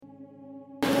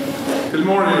Good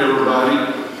morning, everybody.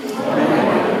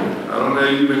 I don't know,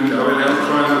 I've been out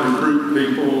trying to recruit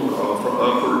people for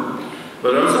Upward,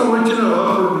 but I just want to let you know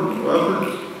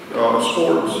Upward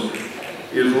Sports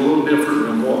is a little different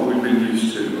than what we've been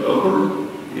used to. Upward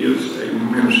is a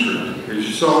ministry. As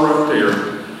you saw right there,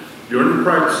 during the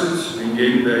practices and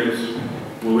game days,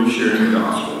 we'll be sharing the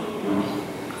gospel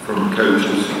from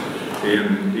coaches,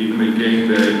 and even at game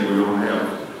day, we're going to have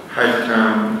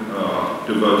halftime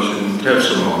devotion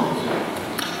testimonies.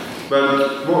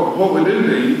 But what we do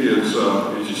need is,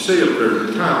 as you see up there,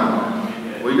 the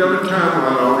timeline. We got a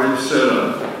timeline already set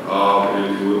up.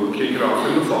 We'll kick it off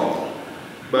in the fall.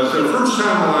 But the first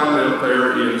timeline up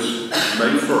there is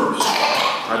May 1st.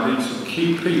 I need some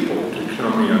key people to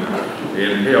come in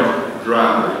and help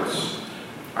drive this.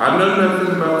 I know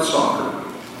nothing about soccer.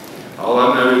 All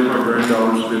I know is my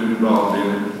granddaughter's been involved in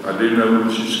it. I do know when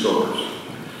she scores.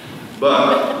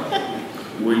 But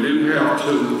we do have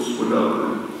tools with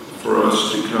Upward for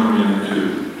us to come in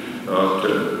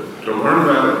to learn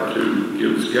about it, to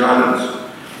give us guidance.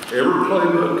 Every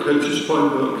playbook, coach's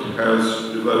playbook, has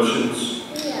devotions,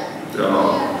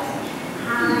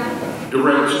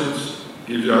 directions,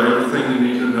 gives you everything you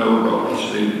need to know about what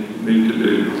you need to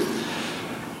do.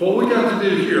 What we got to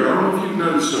do here, I don't know if you've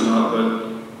noticed or not,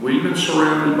 but we've been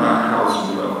surrounded by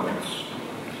housing developments.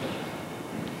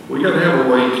 We got to have a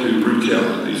way to reach out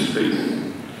to these people.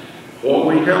 What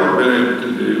we haven't been able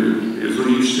to do is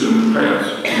we used to in the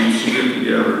past. We used to get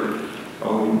together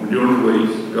during the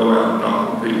week, go out and knock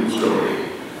on people's doors.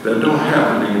 That don't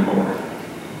happen anymore.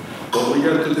 What we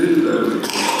got to do though is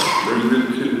bring them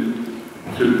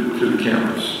to the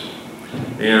campus.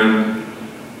 And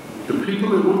the people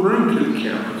that we bring to the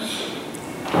campus,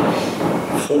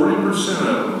 40%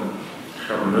 of them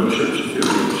have no church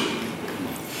affiliation.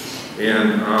 And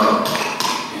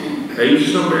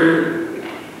Age Somewhere,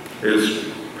 as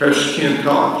Pastor Ken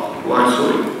talked last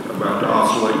week about the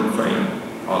oscillating fan.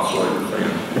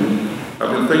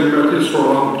 I've been thinking about this for a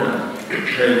long time.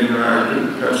 Patty and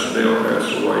I, Pastor Dale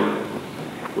passed away.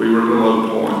 We were at a low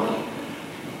point.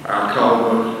 I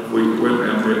called, we went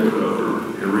and met with Upward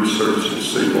and researched to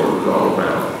see what it was all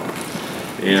about.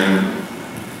 And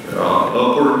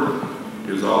Upward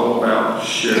is all about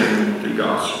sharing the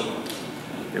gospel.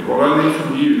 And what I need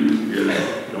from you is,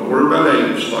 don't worry about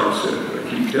age, like I said. I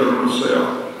keep telling myself,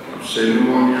 I'm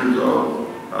 71 years old.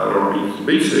 I don't need to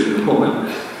be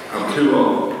 71. I'm too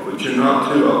old, but you're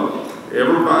not too old.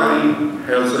 Everybody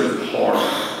has a part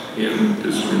in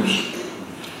this ministry.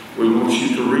 We want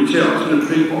you to reach out to the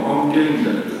people on game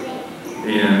day.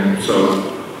 And so,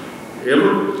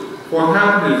 what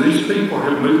happened is these people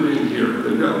have moved in here.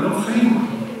 They've got no family.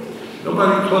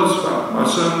 Nobody close by. My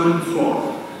son moved to Florida.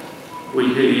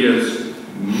 He has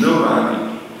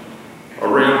nobody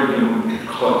around him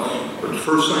close. But the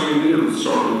first thing he did was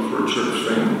start looking for a church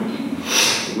family.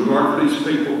 We like these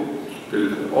people that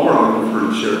are looking for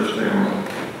a church family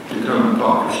to come to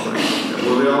Poplar Springs. And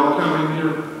will they all come in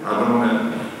here? I don't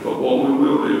know. But what we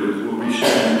will do is we'll be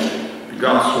sharing the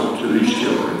gospel to these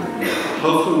children.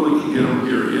 Hopefully we can get them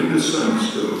here in the Sunday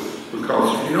school. Because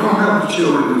if you don't have the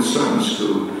children in Sunday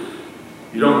school,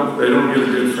 they don't get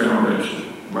a good foundation.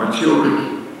 My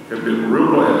children have been real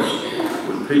blessed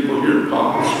with people here at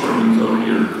Poplar Springs over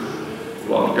here. A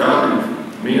lot of godly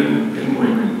men and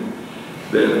women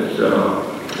that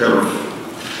have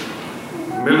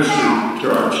ministered to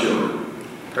our children.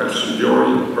 Pastor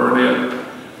Jory Burnett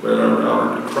led our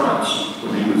daughter to Christ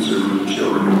when he was there with the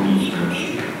children in youth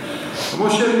ministry. I'm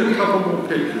going to show you a couple more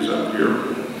pictures up here.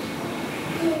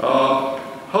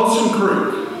 Holson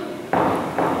Creek.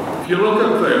 If you look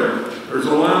up there, there's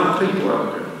a line of people out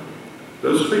there.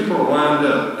 Those people are lined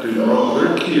up to enroll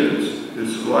their kids, this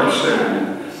is last Saturday,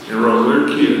 enroll their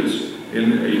kids in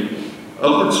a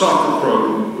Upward soccer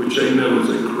program, which they know is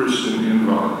a Christian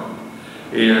environment.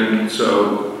 And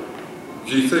so,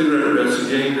 as you see there, that's a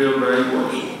game day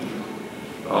evaluation.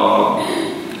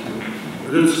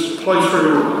 There's a place for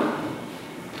everybody,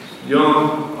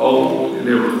 young, old, and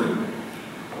everything.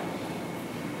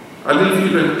 I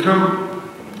need you to come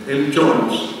and join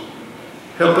us.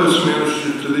 Help us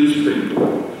minister to these people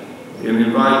and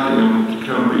invite them to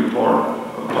come be part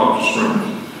of Poplar Springs.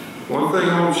 One thing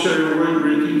I want to show you real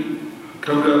quick, Ricky,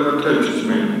 comes out of the coach's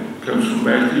manual. Comes from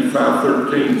Matthew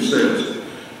 5:13. It says,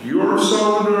 "You are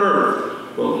salt of the earth,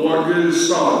 but what good is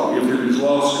salt if it has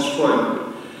lost its flavor?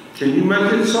 Can you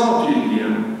make it salty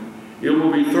again? It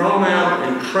will be thrown out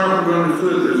and trampled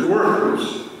underfoot as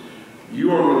worthless.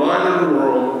 You are the light of the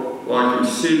world, like a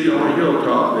city on a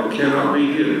hilltop that cannot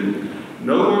be hidden.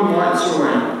 No one lights a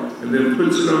lamp and then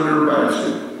puts it under a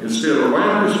basket. Instead, a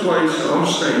lamp is placed on a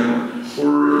stand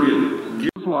where it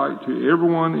gives light light to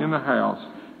everyone in the house.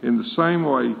 In the same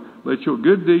way, let your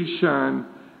good deeds shine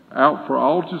out for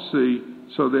all to see,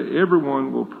 so that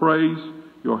everyone will praise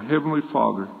your Heavenly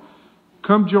Father.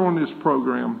 Come join this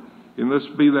program, and let's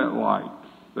be that light.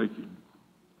 Thank you.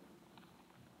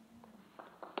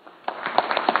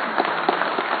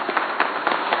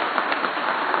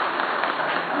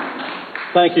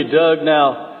 Thank you, Doug.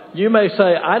 Now, you may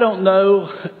say, I don't know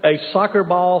a soccer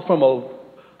ball from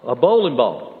a bowling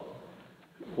ball.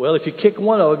 Well, if you kick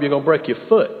one of them, you're going to break your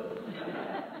foot.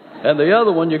 And the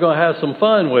other one you're going to have some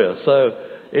fun with. So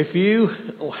if you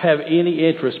have any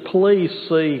interest, please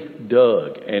see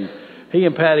Doug. And he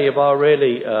and Patty have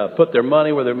already put their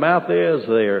money where their mouth is.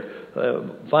 They're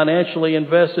financially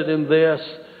invested in this.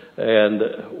 And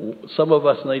some of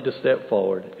us need to step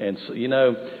forward. And, so, you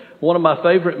know, one of my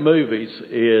favorite movies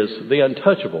is The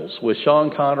Untouchables with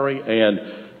Sean Connery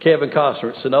and Kevin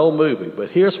Costner. It's an old movie. But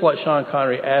here's what Sean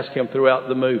Connery asked him throughout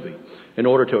the movie in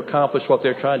order to accomplish what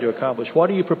they're trying to accomplish.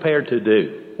 What are you prepared to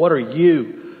do? What are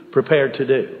you prepared to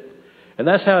do? And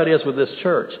that's how it is with this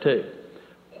church, too.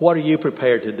 What are you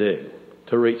prepared to do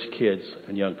to reach kids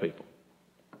and young people?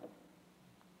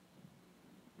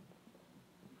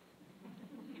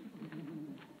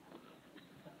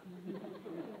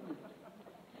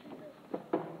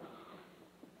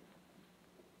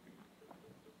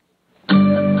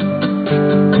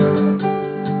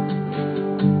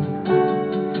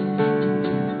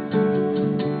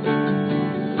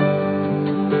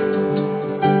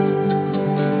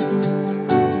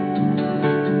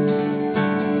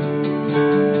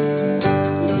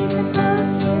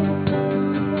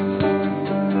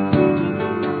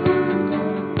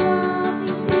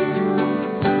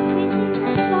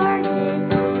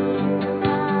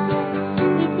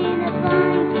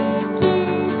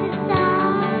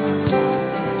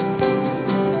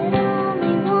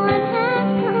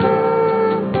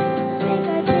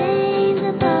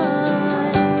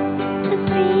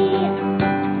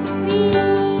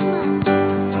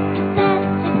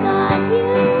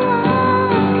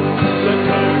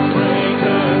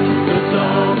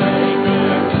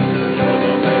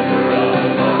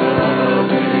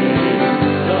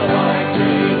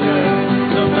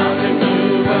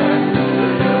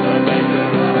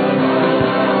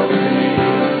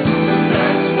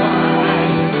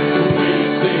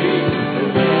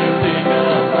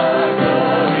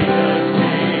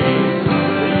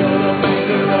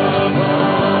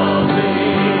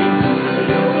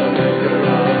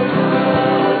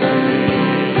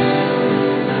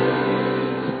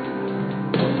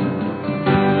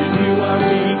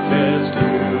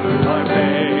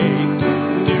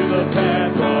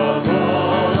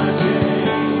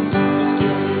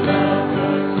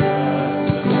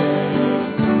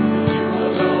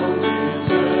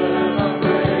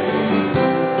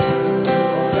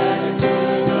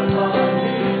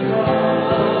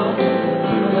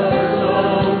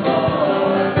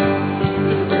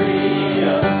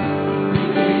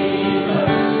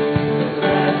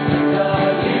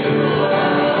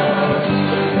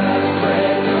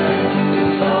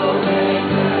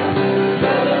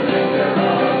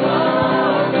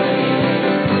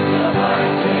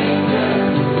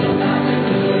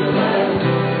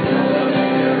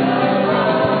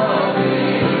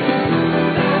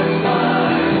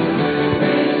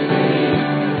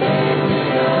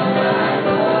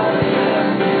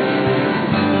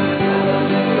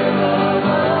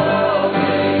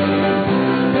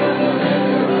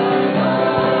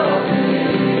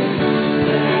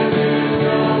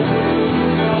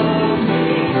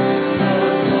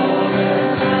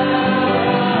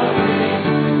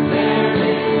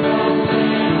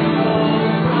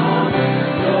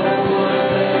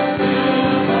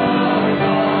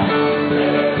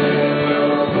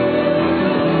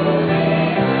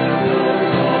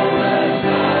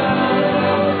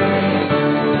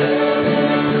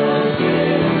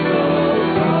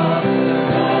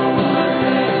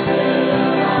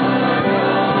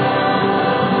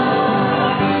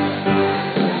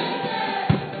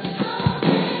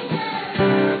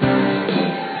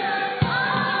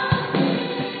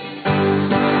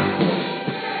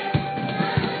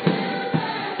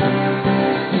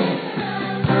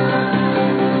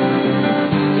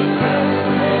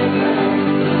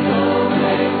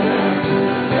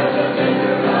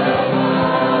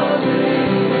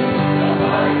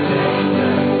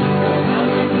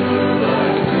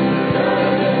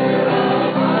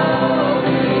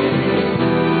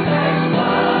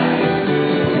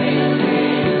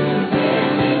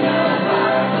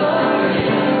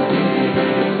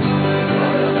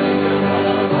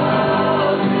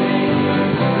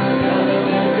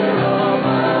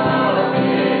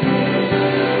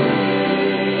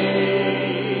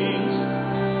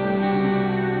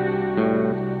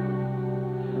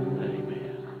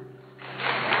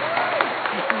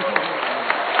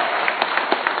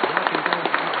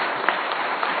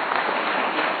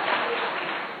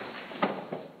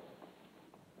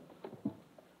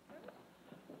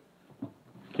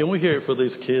 Can we hear it for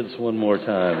these kids one more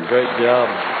time? Great job.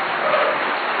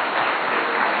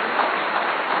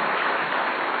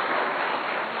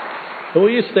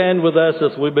 Will you stand with us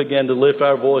as we begin to lift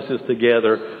our voices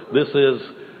together? This is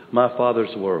My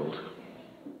Father's World.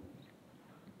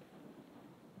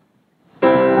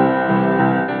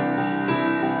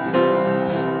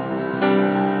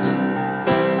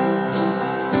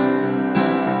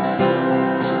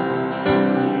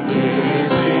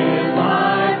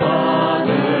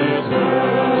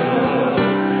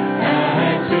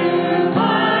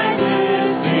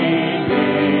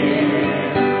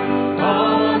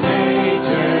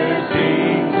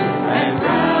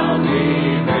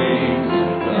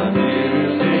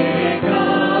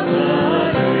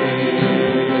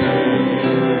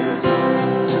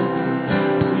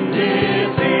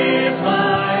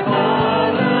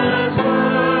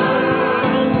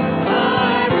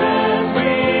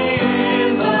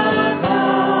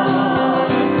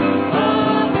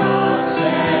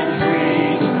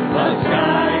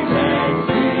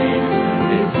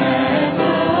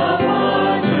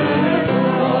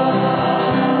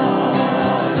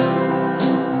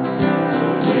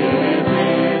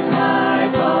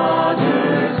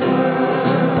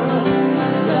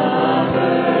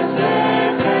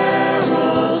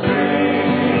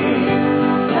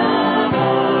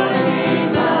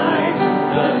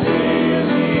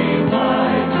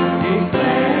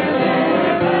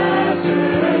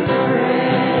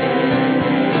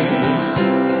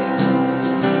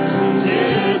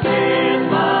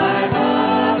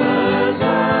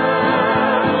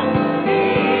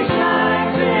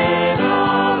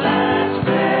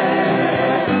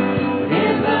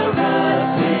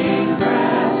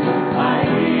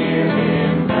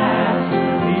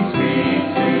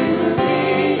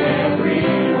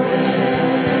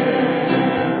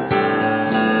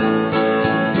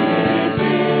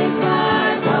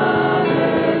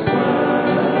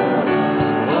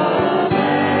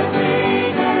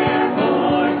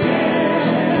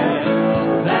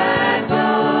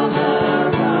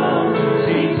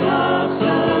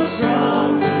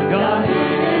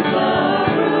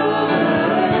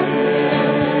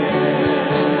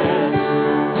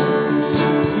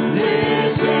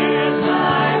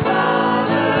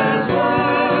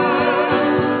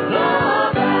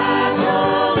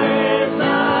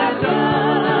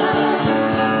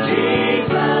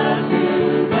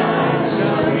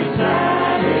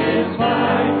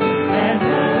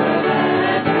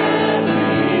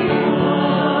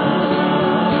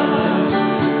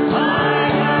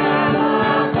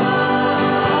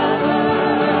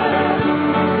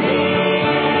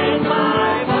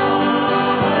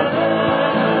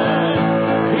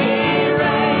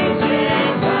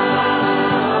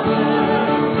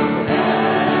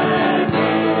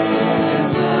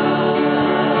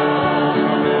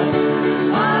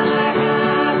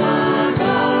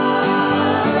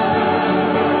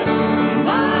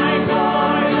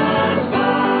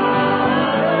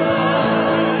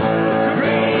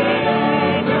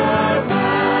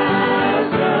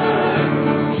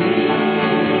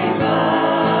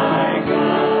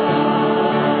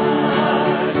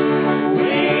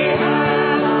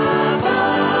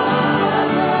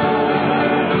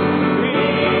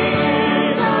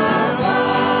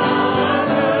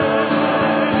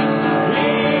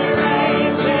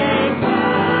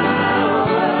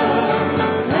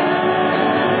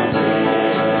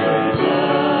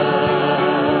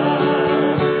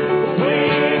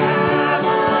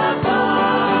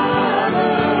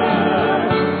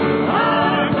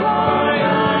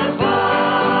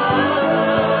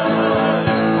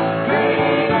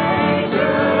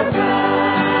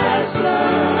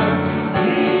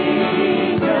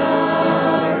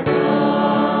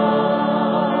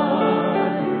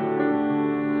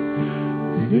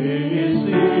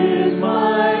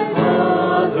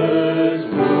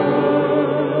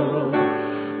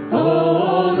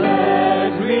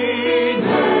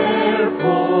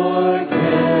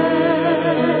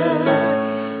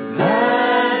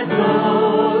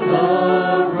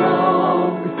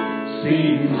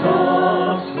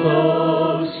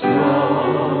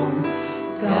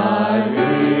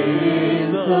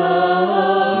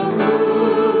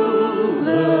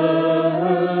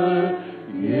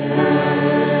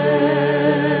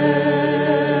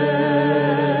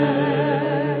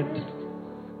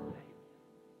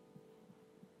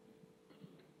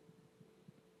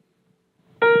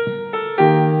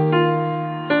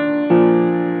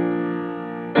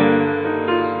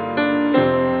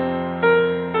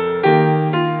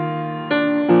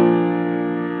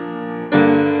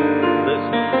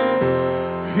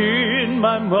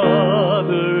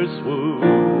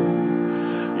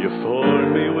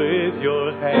 Formed me with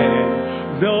your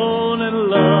hand, known and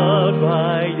loved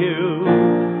by you.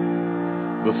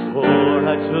 Before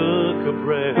I took a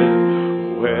breath,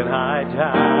 when I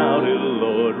doubted,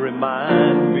 Lord,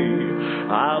 remind me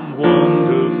I'm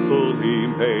wonderfully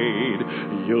made.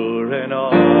 You're an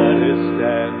artist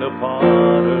and a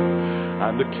potter.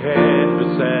 I'm the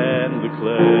canvas and the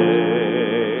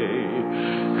clay.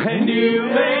 And you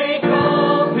make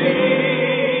all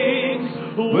things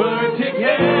work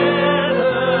together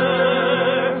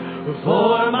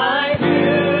for my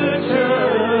future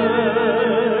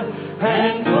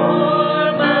and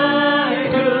for my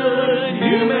good.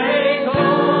 You make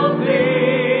all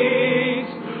things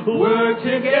work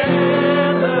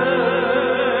together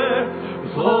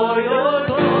for your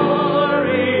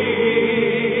glory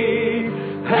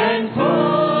and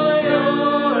for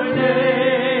your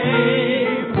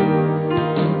name.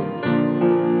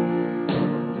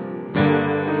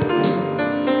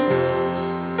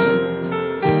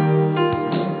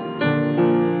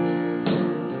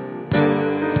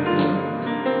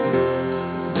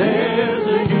 There's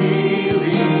a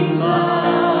healing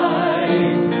light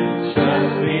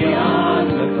just beyond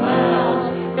the clouds.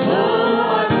 Though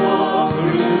I walk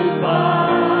through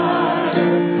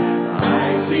fire, I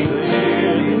see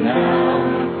clearly now.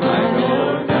 I know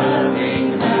nothing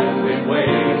has been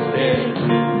wasted,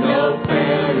 no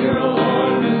failure or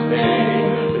mistake.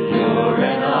 You're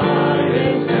an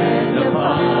artist and a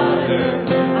potter.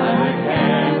 I'm the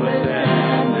canvas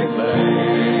and the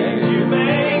clay. You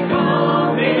make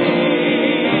all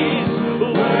things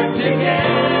work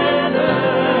together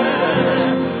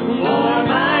for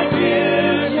my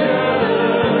future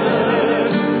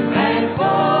and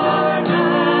for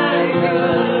my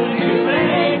good. You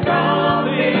make all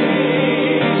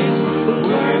things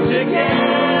work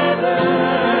together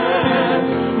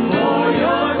for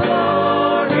your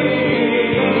glory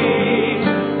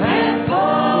and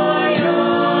for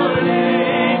your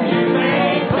name. You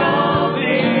make all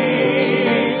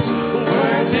things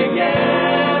work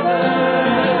together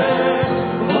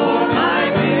for my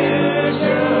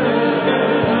future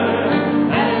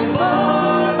and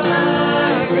for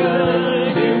my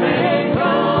good. You make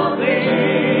all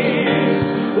things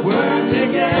work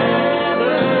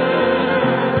together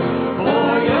for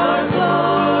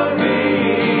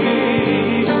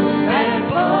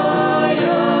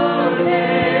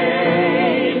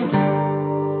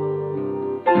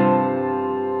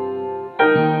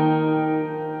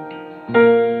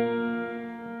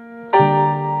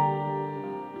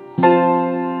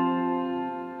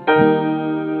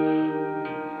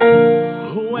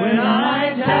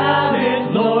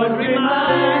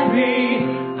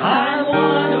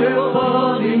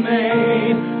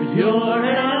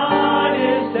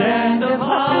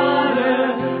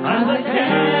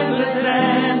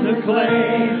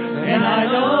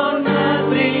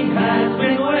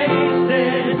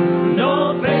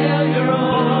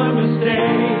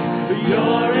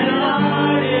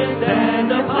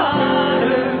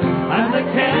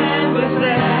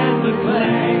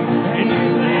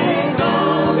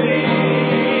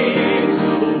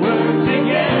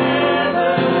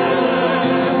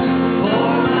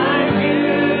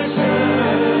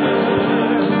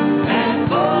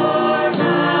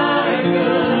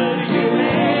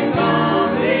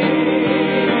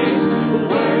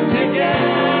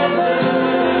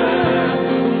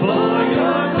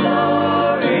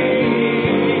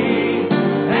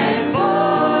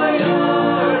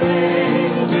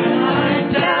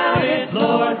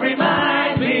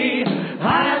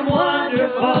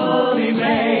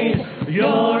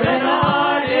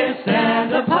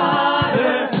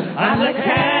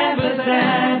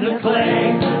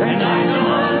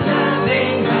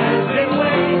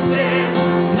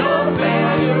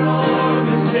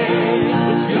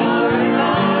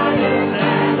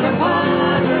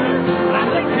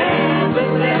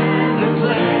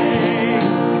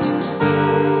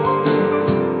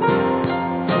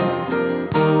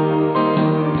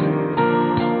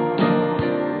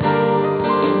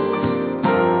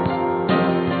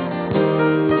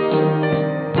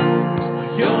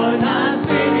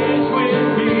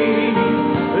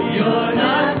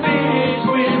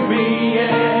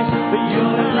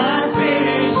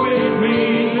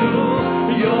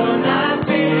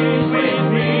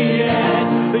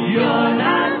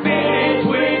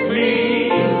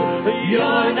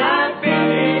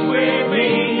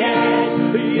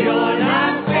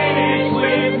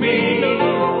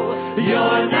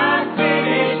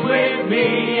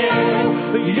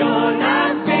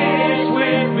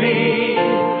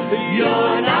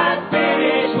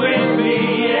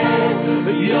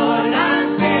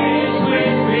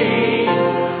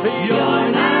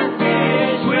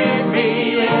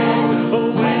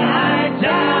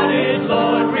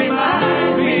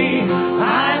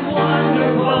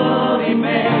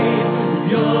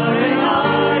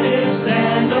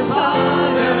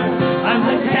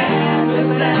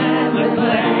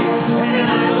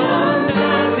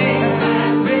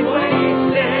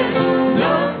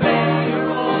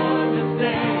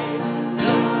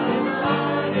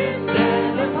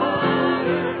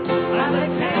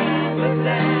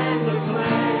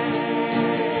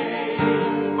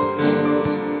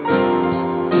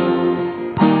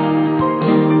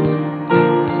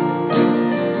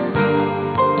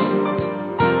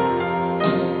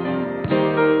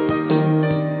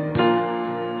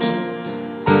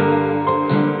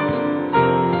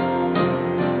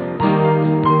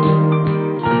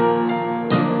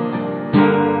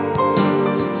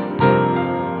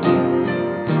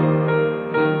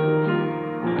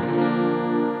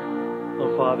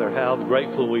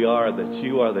grateful we are that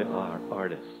you are the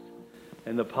artist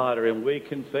and the potter, and we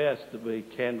confess to be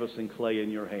canvas and clay in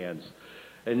your hands.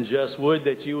 And just would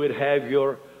that you would have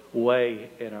your way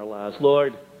in our lives.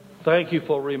 Lord, thank you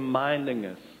for reminding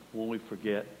us when we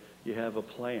forget you have a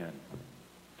plan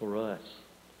for us.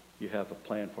 You have a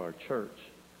plan for our church.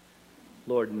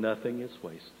 Lord, nothing is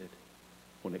wasted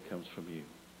when it comes from you.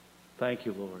 Thank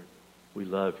you, Lord. We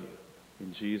love you.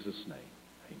 In Jesus' name,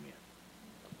 amen.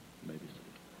 Maybe so.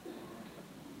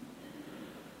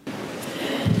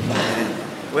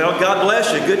 Well, God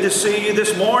bless you. Good to see you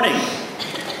this morning.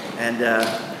 And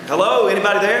hello,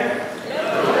 anybody there?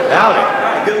 Howdy. All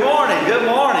right, good morning. Good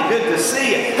morning. Good to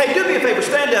see you. Hey, do me a favor.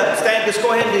 Stand up. Just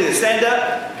go ahead and do this. Stand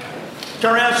up.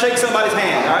 Turn around. Shake somebody's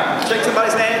hand. All right. Shake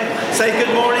somebody's hand. Say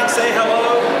good morning. Say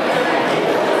hello.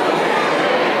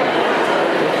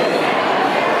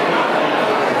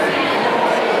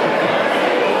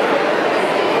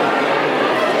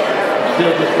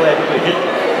 Still just glad to be here.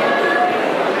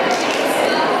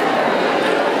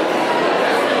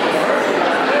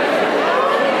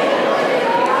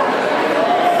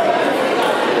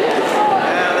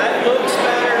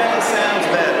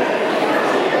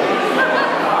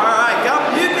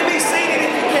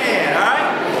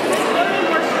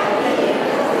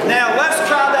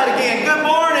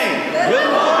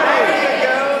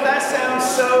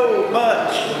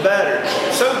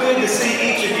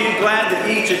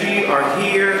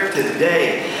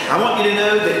 Today, I want you to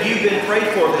know that you've been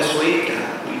prayed for this week.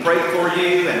 We prayed for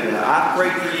you, and I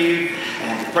prayed for you,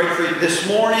 and prayed for you this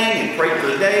morning, and prayed for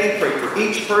today, prayed for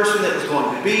each person that was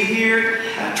going to be here,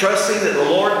 trusting that the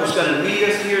Lord was going to meet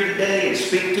us here today and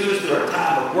speak to us through our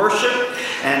time of worship.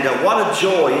 And what a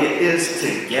joy it is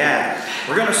to gather.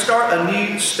 We're going to start a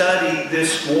new study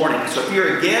this morning. So if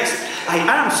you're a guest,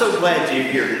 I'm so glad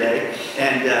you're here today.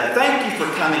 And thank you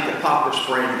for coming to Poplar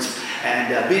Springs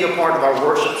and being a part of our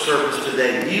worship service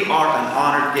today. You are an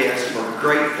honored guest, and we're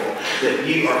grateful that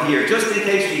you are here. Just in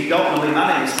case you don't know me,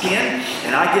 my name is Ken,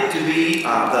 and I get to be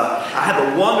I have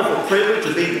a wonderful privilege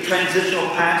of being the transitional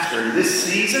pastor this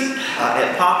season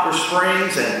at Poplar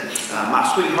Springs, and my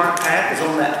sweetheart Pat is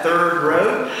on that third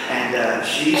row, and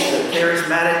she's the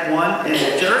charismatic one in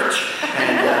the church,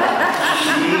 and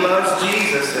she loves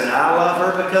Jesus, and I love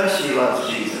her because she loves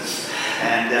Jesus.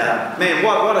 And man,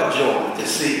 what a joy to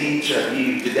see each of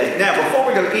you today. Now, before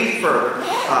we go any further,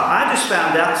 I just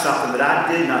found out something that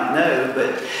I did not know,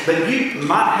 but you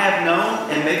might have known,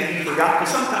 and maybe you forgot,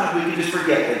 because sometimes we can just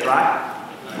forget things, right?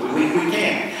 We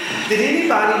can. Did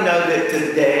anybody know that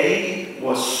today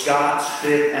was Scott's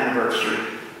 5th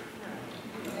anniversary?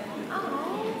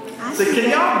 So can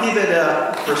y'all give it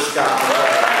up for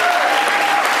Scott?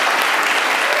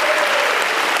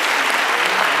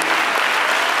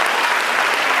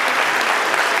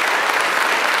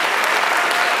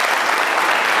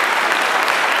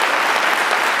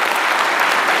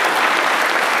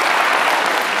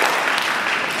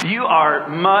 You are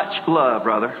much loved,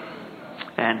 brother.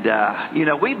 And,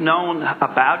 we've known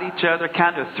about each other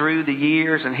kind of through the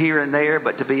years and here and there,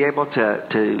 but to be able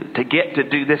to get to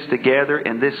do this together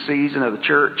in this season of the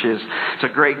church it's a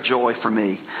great joy for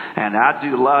me. And I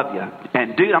do love you.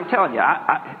 And, dude, I'm telling you,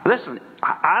 listen,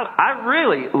 I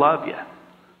really love you.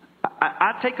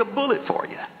 I take a bullet for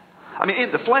you. I mean,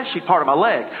 in the fleshy part of my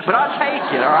leg, but I'll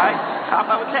take it, all right?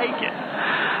 I would take it.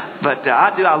 But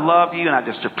I love you, and I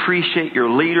just appreciate your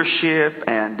leadership,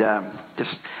 and just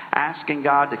asking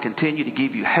God to continue to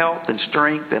give you health and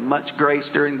strength and much grace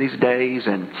during these days.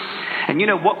 And you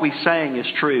know, what we sang is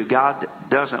true. God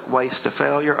doesn't waste a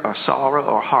failure or sorrow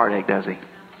or heartache, does He?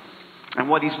 And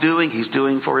what He's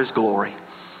doing for His glory.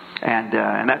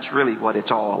 And that's really what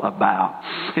it's all about.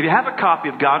 If you have a copy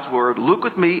of God's Word, look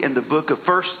with me in the book of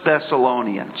 1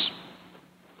 Thessalonians.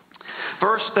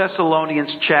 1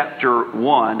 Thessalonians chapter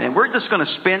 1. And we're just going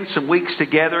to spend some weeks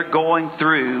together going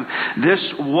through this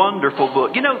wonderful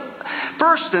book. You know,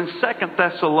 1 and 2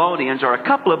 Thessalonians are a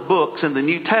couple of books in the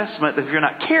New Testament that if you're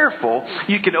not careful,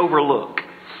 you can overlook.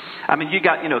 I mean, you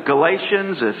got,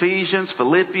 Galatians, Ephesians,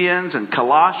 Philippians, and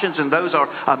Colossians, and those are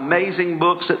amazing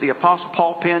books that the Apostle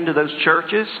Paul penned to those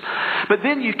churches. But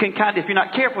then you can if you're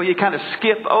not careful, you kind of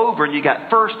skip over, and you got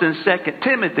 1 and 2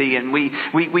 Timothy, and we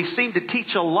seem to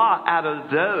teach a lot out of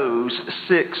those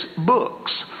 6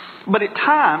 books. But at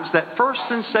times, that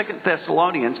 1st and 2nd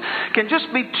Thessalonians can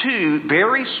just be two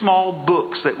very small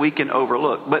books that we can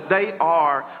overlook. But they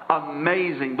are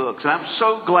amazing books. And I'm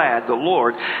so glad the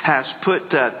Lord has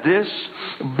put this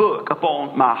book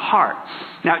upon my heart.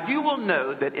 Now, you will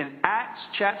know that in Acts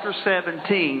chapter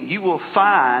 17, you will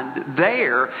find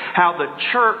there how the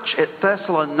church at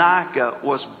Thessalonica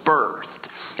was birthed.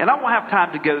 And I won't have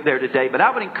time to go there today, but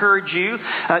I would encourage you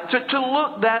to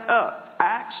look that up.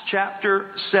 Acts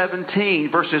chapter 17,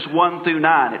 verses 1 through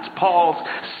 9. It's Paul's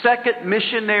second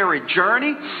missionary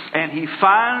journey, and he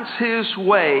finds his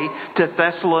way to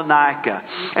Thessalonica.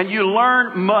 And you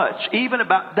learn much, even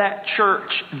about that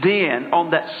church then, on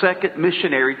that second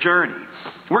missionary journey.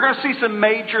 We're going to see some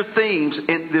major themes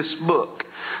in this book.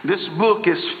 This book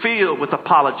is filled with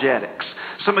apologetics.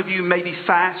 Some of you may be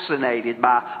fascinated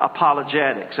by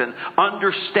apologetics and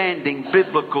understanding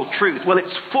biblical truth. Well,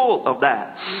 it's full of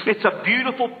that. It's a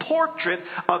beautiful portrait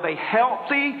of a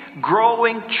healthy,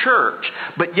 growing church.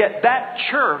 But yet that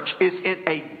church is in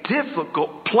a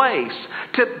difficult place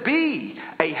to be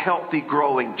a healthy,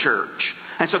 growing church.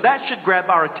 And so that should grab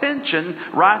our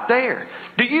attention right there.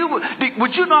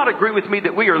 Would you not agree with me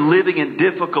that we are living in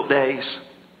difficult days?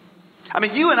 I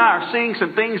mean, you and I are seeing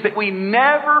some things that we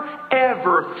never,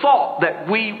 ever thought that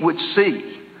we would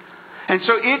see. And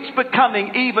so it's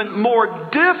becoming even more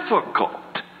difficult,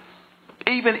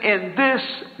 even in this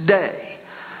day.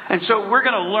 And so we're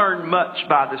going to learn much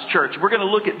by this church. We're going to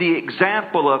look at the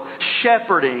example of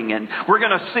shepherding, and we're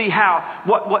going to see how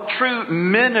what true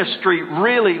ministry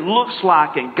really looks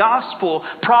like in gospel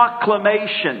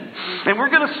proclamation. And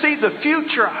we're going to see the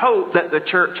future hope that the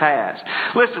church has.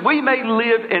 Listen, we may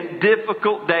live in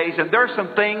difficult days, and there are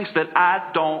some things that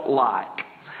I don't like.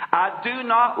 I do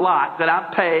not like that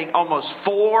I'm paying almost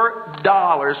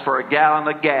 $4 for a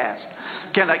gallon of gas.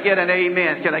 Can I get an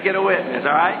amen? Can I get a witness?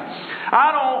 All right?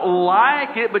 I don't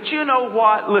like it, but you know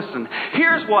what? Listen,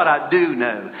 here's what I do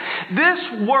know.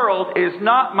 This world is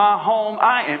not my home.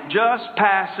 I am just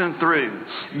passing through.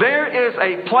 There is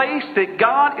a place that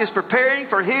God is preparing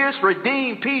for His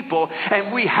redeemed people,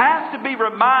 and we have to be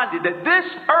reminded that this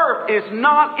earth is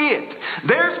not it.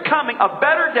 There's coming a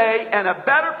better day and a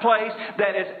better place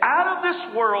that is out of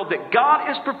this world that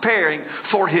God is preparing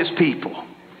for His people.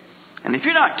 And if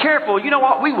you're not careful, you know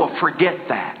what? We will forget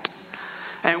that.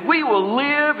 And we will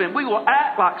live and we will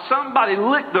act like somebody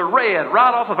licked the red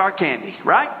right off of our candy,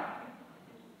 right?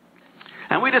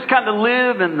 And we just kind of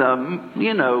live in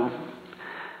the,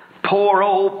 poor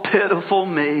old pitiful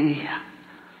me.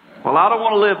 Well, I don't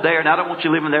want to live there, and I don't want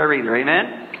you living there either,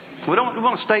 amen? We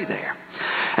want to stay there.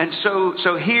 And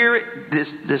so here,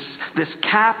 this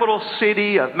capital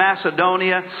city of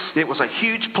Macedonia, it was a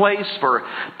huge place for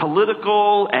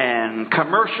political and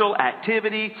commercial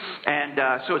activity.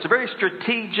 And so it's a very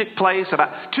strategic place.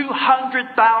 About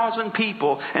 200,000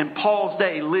 people in Paul's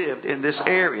day lived in this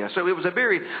area. So it was a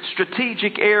very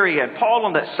strategic area. And Paul,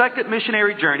 on that second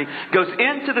missionary journey, goes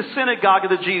into the synagogue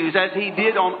of the Jews, as he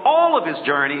did on all of his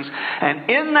journeys. And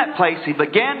in that place, he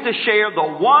began to share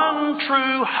the one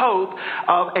true hope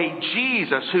of a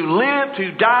Jesus who lived,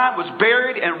 who died, was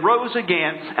buried, and rose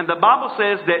again. And the Bible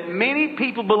says that many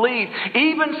people believed.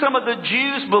 Even some of the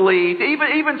Jews believed.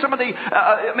 Even some of the,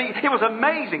 it was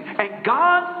amazing. And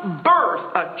God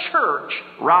birthed a church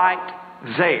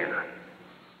right there.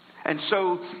 And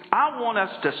so I want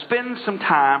us to spend some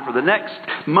time for the next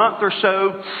month or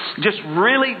so just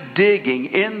really digging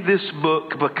in this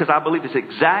book, because I believe it's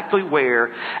exactly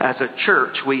where, as a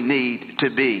church, we need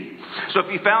to be. So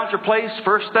if you found your place,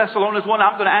 1 Thessalonians 1,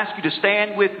 I'm going to ask you to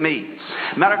stand with me.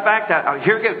 Matter of fact,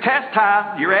 here we go. Test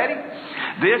time. You ready?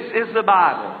 This is the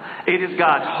Bible. It is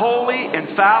God's holy,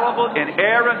 infallible,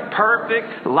 inerrant,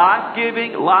 perfect,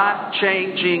 life-giving,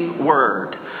 life-changing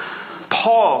Word.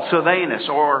 Paul, Silvanus,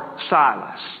 or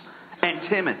Silas, and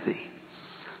Timothy,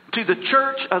 to the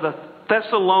church of the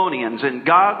Thessalonians in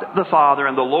God the Father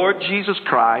and the Lord Jesus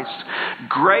Christ,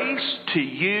 grace to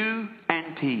you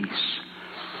and peace.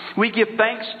 We give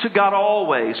thanks to God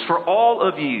always for all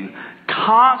of you,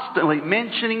 constantly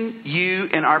mentioning you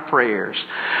in our prayers,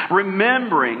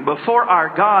 remembering before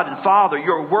our God and Father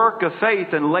your work of faith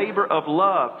and labor of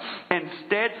love and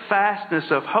steadfastness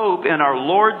of hope in our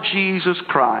Lord Jesus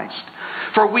Christ.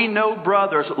 For we know,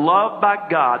 brothers, loved by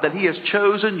God, that He has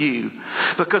chosen you,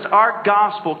 because our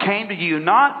gospel came to you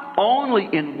not only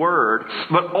in word,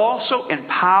 but also in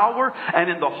power and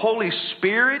in the Holy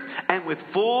Spirit and with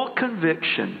full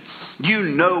conviction. You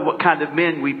know what kind of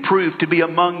men we proved to be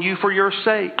among you for your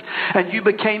sake. And you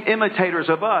became imitators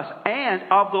of us and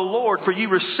of the Lord. For you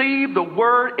received the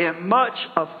word in much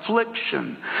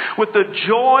affliction with the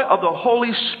joy of the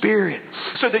Holy Spirit,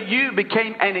 so that you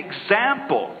became an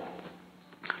example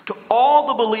to all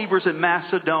the believers in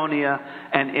Macedonia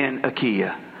and in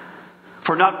Achaia.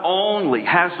 For not only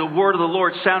has the word of the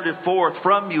Lord sounded forth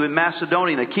from you in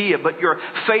Macedonia and Achaia, but your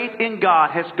faith in God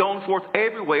has gone forth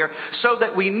everywhere, so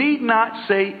that we need not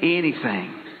say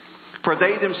anything. For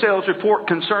they themselves report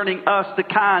concerning us the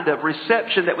kind of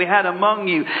reception that we had among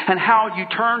you, and how you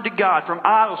turned to God from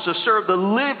idols to serve the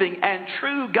living and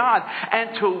true God,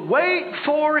 and to wait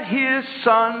for His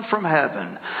Son from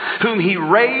heaven, whom He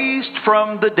raised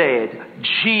from the dead,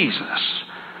 Jesus,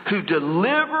 who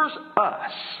delivers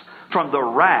us from the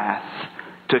wrath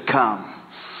to come.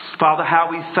 Father, how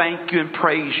we thank you and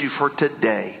praise you for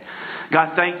today.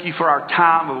 God, thank you for our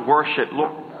time of worship.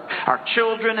 Lord, our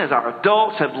children as our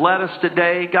adults have led us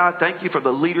today. God, thank you for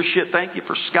the leadership. Thank you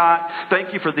for Scott.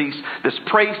 Thank you for this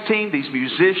praise team, these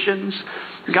musicians.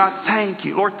 God, thank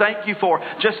you. Lord, thank you for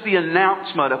just the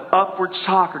announcement of Upward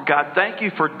Soccer. God, thank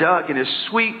you for Doug and his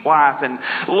sweet wife. And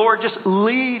Lord, just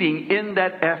leading in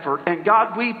that effort. And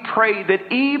God, we pray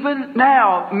that even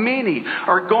now many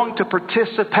are going to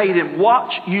participate and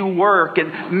watch you work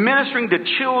and ministering to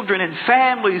children and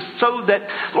families, so that,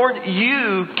 Lord,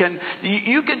 you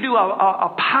can do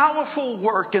a powerful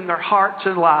work in their hearts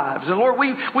and lives. And Lord,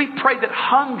 we pray that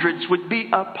hundreds would be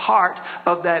a part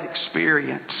of that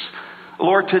experience.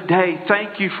 Lord, today,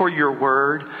 thank you for your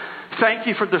word. Thank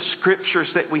you for the scriptures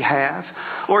that we have.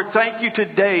 Lord, thank you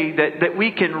today that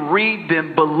we can read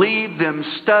them, believe them,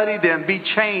 study them, be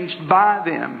changed by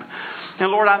them. And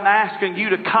Lord, I'm asking you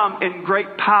to come in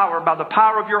great power by the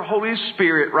power of your Holy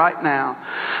Spirit right now.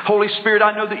 Holy Spirit,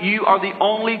 I know that you are the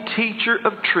only teacher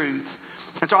of truth.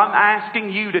 And so I'm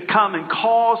asking you to come and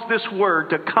cause this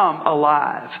word to come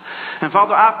alive. And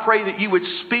Father, I pray that you would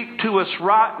speak to us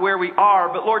right where we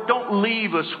are. But Lord, don't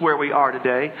leave us where we are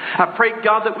today. I pray,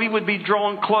 God, that we would be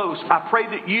drawn close. I pray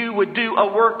that you would do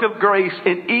a work of grace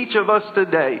in each of us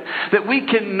today. That we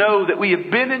can know that we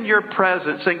have been in your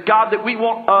presence. And God, that we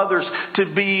want others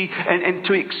to be and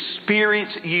to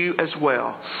experience you as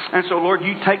well. And so Lord,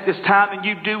 you take this time and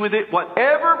you do with it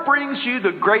whatever brings you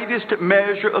the greatest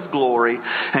measure of glory.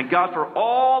 And God, for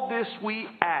all this we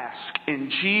ask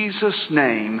in Jesus'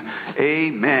 name,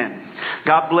 amen.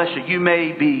 God bless you. You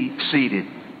may be seated.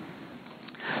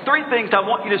 Three things I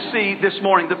want you to see this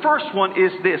morning. The first one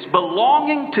is this: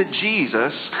 belonging to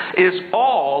Jesus is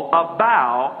all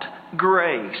about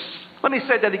grace. Let me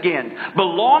say that again.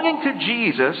 Belonging to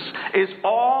Jesus is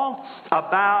all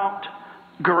about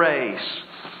grace.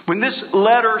 When this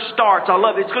letter starts, I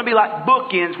love it. It's going to be like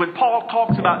bookends when Paul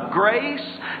talks about grace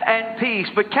and peace.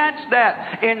 But catch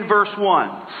that in verse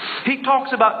 1. He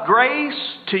talks about grace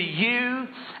to you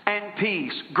and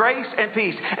peace. Grace and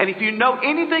peace. And if you know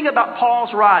anything about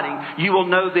Paul's writing, you will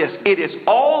know this. It is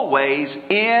always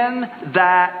in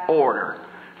that order.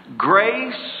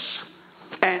 Grace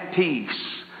and peace.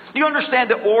 Do you understand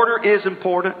that order is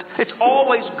important? It's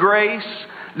always grace,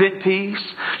 then peace.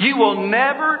 You will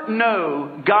never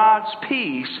know God's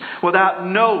peace without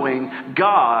knowing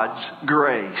God's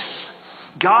grace.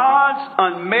 God's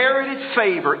unmerited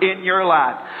favor in your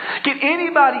life. Can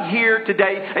anybody here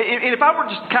today, and if I were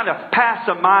just kind of pass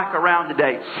a mic around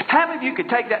today, how many of you could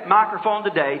take that microphone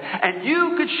today and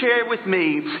you could share with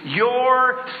me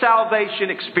your salvation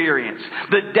experience?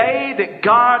 The day that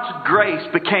God's grace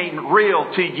became real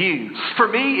to you. For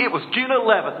me, it was June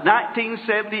 11th,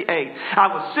 1978. I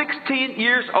was 16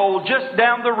 years old, just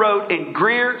down the road in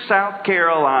Greer, South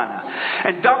Carolina.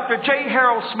 And Dr. J.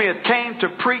 Harold Smith came to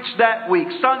preach that week,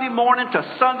 Sunday morning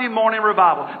to Sunday morning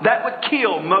revival. That would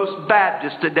kill most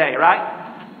Baptists today,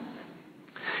 right?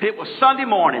 It was Sunday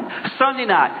morning, Sunday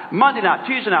night, Monday night,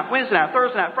 Tuesday night, Wednesday night,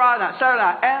 Thursday night, Friday night, Saturday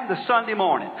night, and the Sunday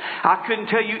morning. I couldn't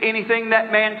tell you anything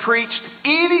that man preached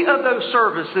any of those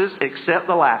services except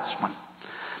the last one.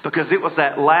 Because it was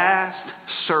that last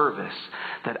service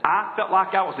that I felt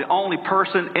like I was the only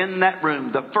person in that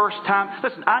room. The first time,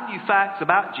 listen, I knew facts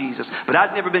about Jesus, but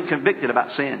I'd never been convicted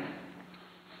about sin.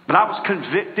 But I was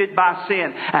convicted by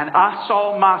sin, and I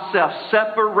saw myself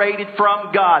separated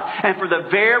from God. And for the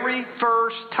very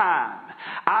first time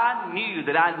I knew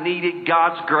that I needed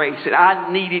God's grace and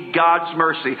I needed God's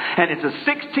mercy. And as a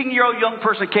 16-year-old young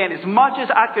person can, as much as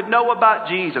I could know about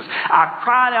Jesus, I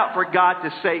cried out for God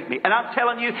to save me. And I'm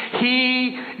telling you,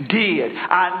 He did.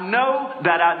 I know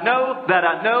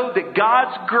that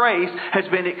God's grace has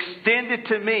been extended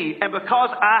to me. And because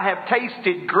I have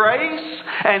tasted grace,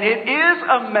 and it is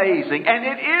amazing, and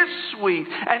it is sweet,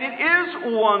 and it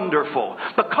is wonderful,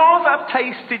 because I've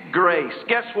tasted grace,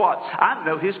 guess what? I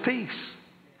know His peace.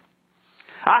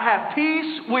 I have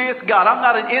peace with God. I'm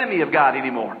not an enemy of God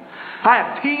anymore. I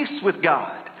have peace with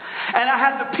God. And I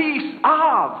have the peace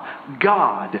of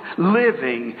God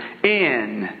living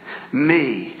in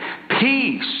me.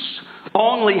 Peace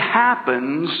only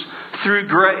happens through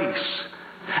grace.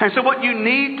 And so what you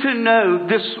need to know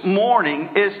this morning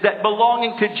is that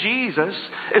belonging to Jesus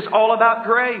is all about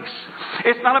grace.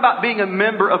 It's not about being a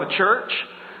member of a church.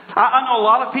 I know a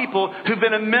lot of people who've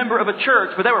been a member of a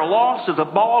church, but they were lost as a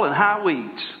ball in high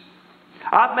weeds.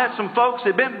 I've met some folks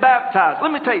that have been baptized.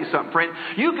 Let me tell you something, friend.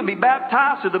 You can be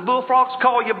baptized so the bullfrogs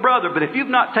call you brother, but if you've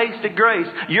not tasted grace,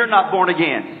 you're not born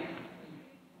again.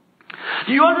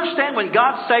 Do you understand when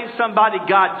God saves somebody,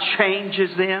 God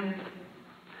changes them?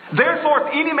 Therefore,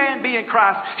 if any man be in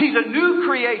Christ, he's a new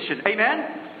creation. Amen?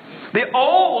 The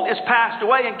old is passed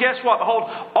away, and guess what? Behold,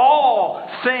 all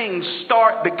things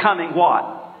start becoming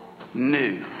what?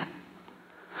 New.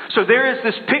 So there is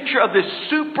this picture of this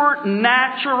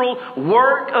supernatural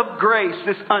work of grace,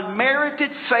 this unmerited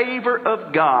favor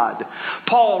of God.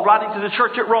 Paul, writing to the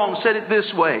church at Rome, said it this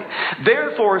way: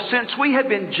 therefore, since we have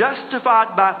been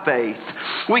justified by faith,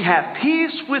 we have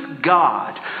peace with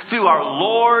God through our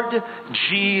Lord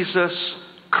Jesus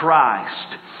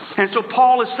Christ. And so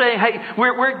Paul is saying, hey,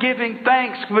 we're giving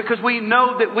thanks because we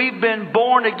know that we've been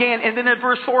born again. And then in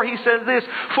verse 4 he says this: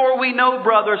 for we know,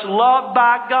 brothers, loved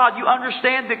by God. You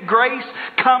understand that grace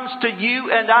comes to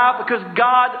you and I because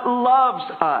God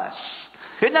loves us.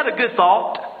 Isn't that a good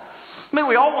thought? I mean,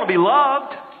 we all want to be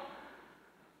loved.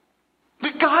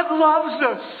 But God loves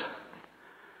us.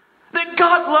 That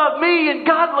God loved me and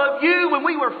God loved you when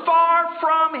we were far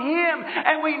from Him.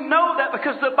 And we know that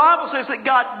because the Bible says that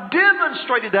God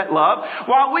demonstrated that love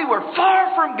while we were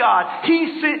far from God.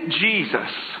 He sent Jesus.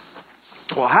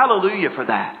 Well, hallelujah for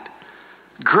that.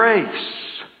 Grace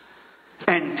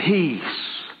and peace.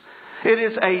 It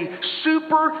is a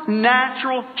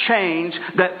supernatural change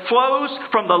that flows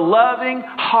from the loving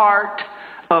heart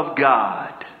of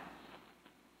God.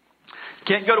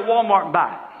 Can't go to Walmart and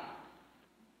buy it.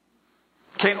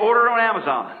 Can't order it on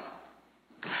Amazon.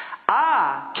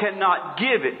 I cannot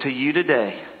give it to you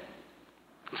today.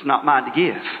 It's not mine to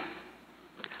give.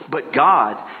 But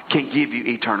God can give you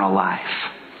eternal life.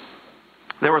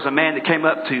 There was a man that came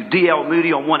up to D.L.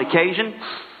 Moody on one occasion,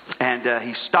 and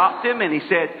he stopped him and he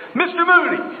said, Mr.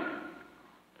 Moody.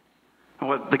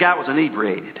 Well, the guy was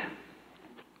inebriated.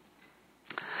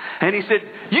 And he said,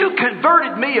 you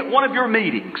converted me at one of your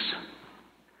meetings.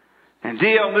 And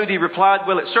D.L. Moody replied,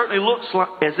 well, it certainly looks like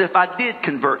as if I did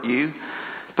convert you,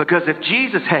 because if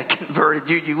Jesus had converted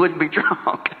you, you wouldn't be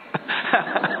drunk.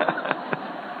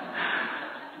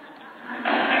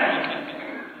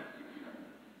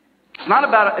 It's not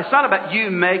about you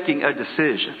making a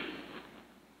decision.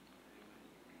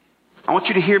 I want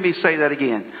you to hear me say that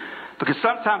again. Because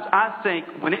sometimes I think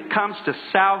when it comes to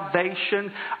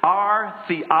salvation, our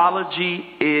theology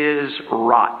is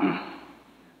rotten.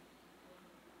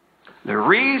 The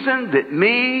reason that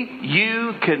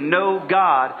you can know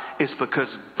God is because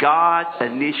God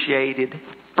initiated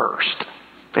first.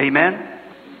 Amen?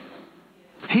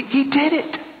 He did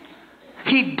it.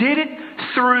 He did it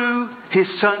through His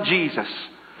Son Jesus.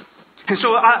 And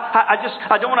so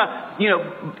I don't want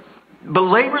to,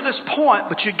 belabor this point,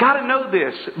 but you got to know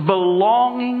this.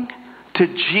 Belonging to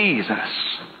Jesus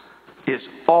is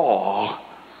all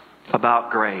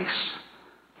about grace.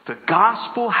 The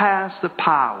gospel has the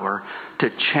power to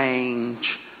change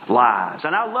lives.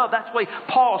 And I love that's the way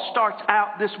Paul starts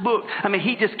out this book. I mean,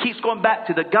 he just keeps going back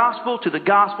to the gospel, to the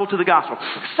gospel, to the gospel.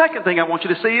 Second thing I want you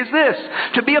to see is this.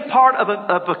 To be a part of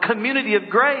a community of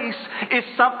grace is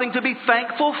something to be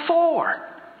thankful for.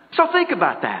 So think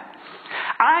about that.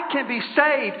 I can be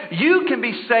saved. You can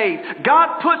be saved.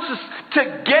 God puts us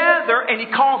together and He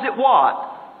calls it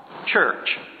what? Church.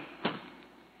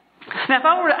 Now, if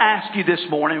I were to ask you this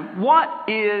morning, what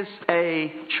is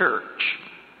a church?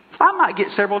 I might get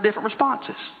several different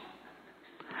responses.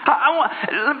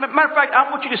 Matter of fact, I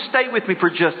want you to stay with me for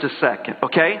just a second,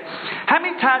 okay? How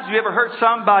many times have you ever heard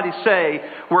somebody say,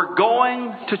 we're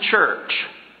going to church?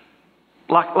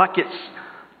 Like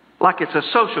it's a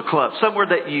social club, somewhere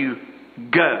that you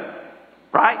go,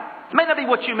 right? It may not be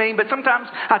what you mean, but sometimes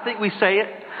I think we say it.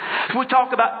 We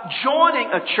talk about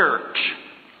joining a church.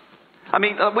 I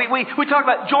mean, we talk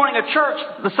about joining a church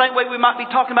the same way we might be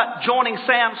talking about joining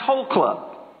Sam's Whole Club.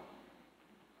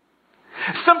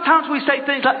 Sometimes we say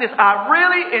things like this: I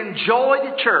really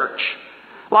enjoyed church,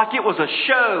 like it was a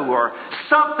show or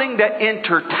something that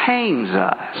entertains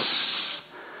us.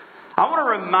 I want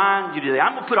to remind you today,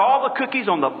 I'm going to put all the cookies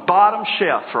on the bottom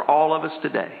shelf for all of us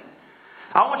today.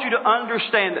 I want you to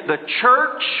understand that the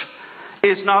church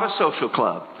is not a social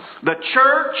club. The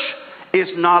church is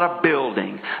not a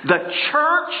building. The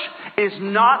church is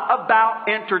not about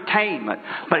entertainment.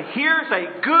 But here's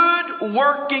a good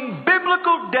working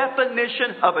biblical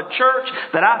definition of a church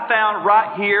that I found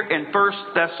right here in 1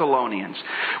 Thessalonians.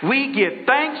 We give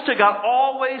thanks to God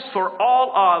always for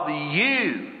all of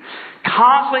you,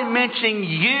 constantly mentioning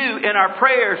you in our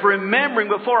prayers, remembering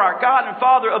before our God and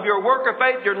Father of your work of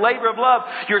faith, your labor of love,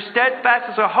 your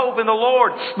steadfastness of hope in the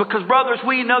Lord. Because, brothers,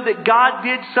 we know that God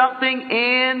did something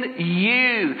in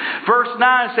you. Verse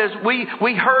 9 says,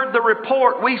 we heard the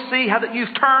report. We see how that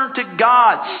you've turned to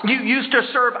God. You used to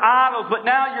serve idols, but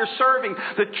now you're serving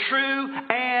the true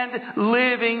and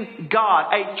living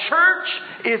God. A church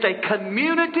is a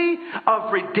community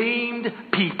of redeemed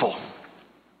people.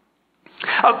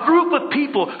 A group of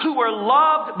people who are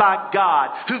loved by God,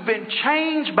 who've been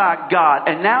changed by God.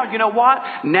 And now, you know what?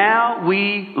 Now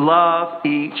we love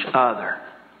each other.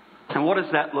 And what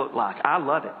does that look like? I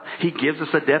love it. He gives us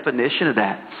a definition of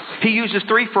that. He uses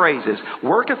 3 phrases: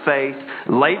 work of faith,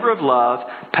 labor of love,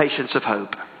 patience of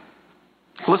hope.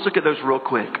 Let's look at those real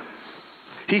quick.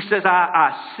 He says,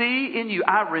 I see in you,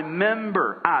 I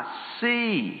remember, I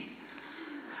see.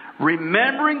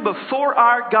 Remembering before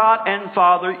our God and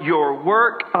Father your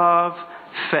work of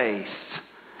faith.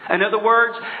 In other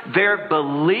words, their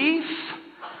belief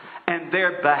and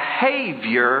their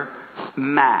behavior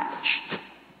matched.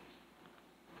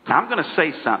 Now I'm going to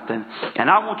say something, and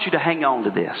I want you to hang on to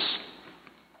this.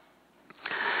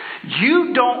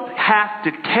 You don't have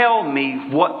to tell me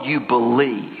what you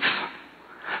believe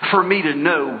for me to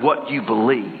know what you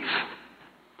believe.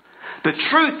 The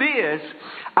truth is,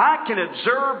 I can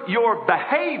observe your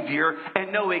behavior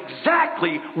and know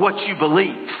exactly what you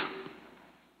believe.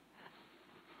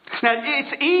 Now,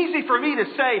 it's easy for me to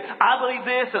say, I believe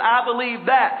this and I believe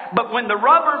that. But when the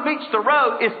rubber meets the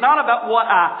road, it's not about what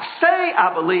I say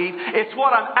I believe. It's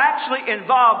what I'm actually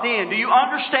involved in. Do you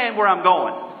understand where I'm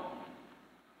going?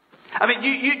 I mean,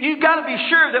 you've got to be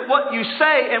sure that what you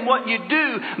say and what you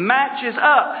do matches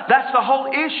up. That's the whole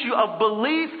issue of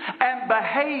belief and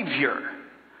behavior.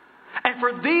 And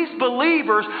for these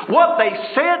believers, what they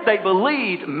said they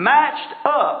believed matched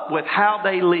up with how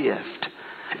they lived.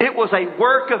 It was a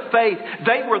work of faith.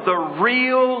 They were the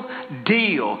real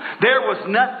deal. There was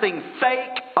nothing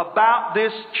fake about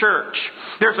this church.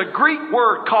 There's a Greek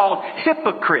word called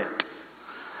hypocrite.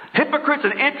 Hypocrite's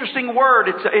an interesting word.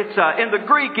 It's in the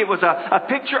Greek, it was a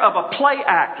picture of a play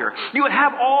actor. You would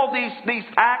have all these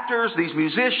actors, these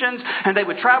musicians, and they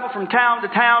would travel from town to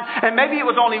town, and maybe it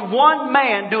was only one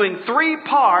man doing 3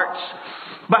 parts,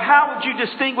 but how would you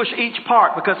distinguish each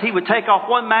part? Because he would take off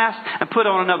one mask and put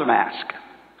on another mask.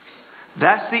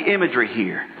 That's the imagery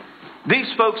here.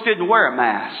 These folks didn't wear a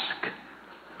mask.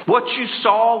 What you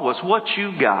saw was what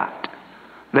you got.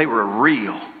 They were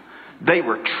real. They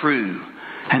were true.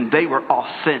 And they were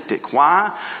authentic.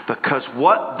 Why? Because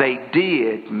what they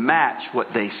did matched what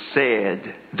they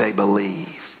said they believed.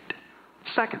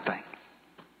 Second thing,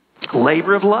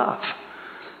 labor of love.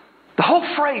 The whole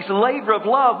phrase, labor of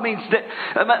love, means that,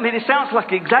 it sounds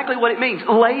like exactly what it means.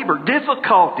 Labor,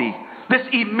 difficulty, this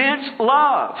immense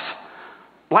love.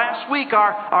 Last week,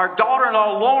 our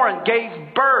daughter-in-law, Lauren,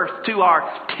 gave birth to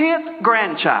our 10th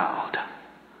grandchild.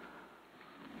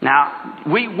 Now,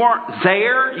 we weren't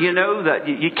there, that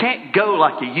you can't go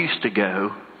like you used to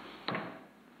go.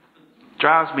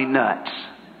 Drives me nuts.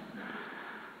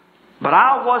 But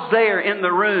I was there in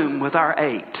the room with our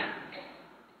 8.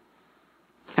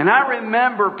 And I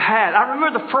remember Pat. I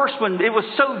remember the first one. It was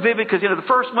so vivid because, the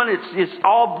first one, it's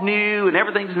all new and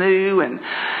everything's new. And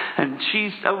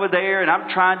she's over there and I'm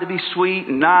trying to be sweet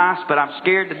and nice, but I'm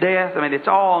scared to death. It's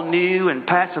all new. And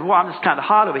Pat said, well, I'm just kind of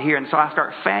hot over here. And so I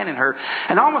start fanning her.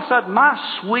 And all of a sudden,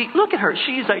 look at her.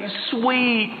 She's a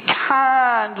sweet,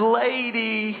 kind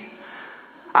lady.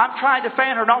 I'm trying to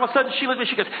fan her. And all of a sudden, she looks at me.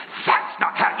 She goes, that's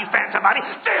not how you fan somebody.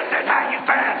 This is how you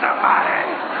fan somebody.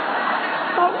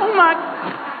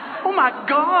 Oh my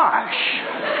gosh.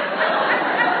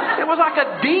 It was like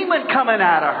a demon coming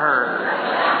out of her.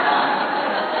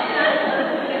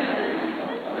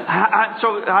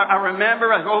 I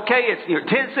remember, okay, it's 10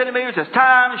 centimeters, it's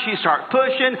time. She starts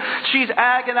pushing. She's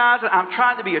agonizing. I'm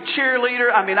trying to be a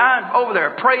cheerleader. I mean, I'm over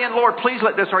there praying, Lord, please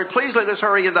let this hurry. Please let this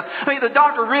hurry. And the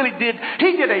doctor really did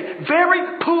a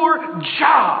very poor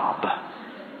job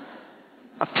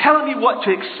of telling me what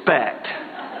to expect.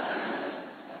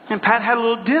 And Pat had a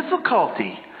little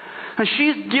difficulty. And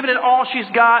she's giving it all she's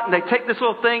got, and they take this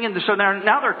little thing, and so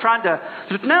now they're trying to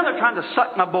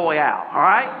suck my boy out, all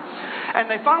right? And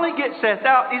they finally get Seth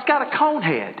out. He's got a cone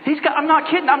head. I'm not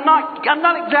kidding. I'm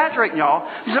not exaggerating, y'all.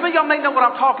 Some of y'all may know what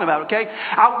I'm talking about, okay?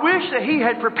 I wish that he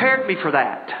had prepared me for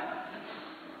that.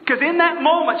 Because in that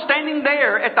moment, standing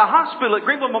there at the hospital at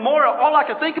Greenwood Memorial, all I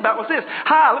could think about was this.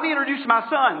 Hi, let me introduce my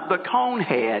son, the cone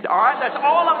head, all right? That's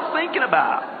all I was thinking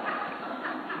about.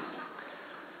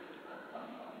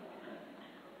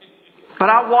 But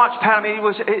I watched Pat. I mean, it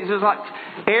was like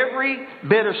every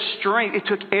bit of strength. It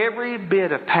took every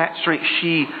bit of Pat's strength.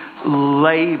 She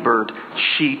labored.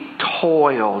 She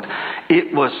toiled.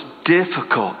 It was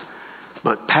difficult.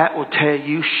 But Pat will tell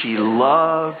you she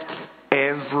loved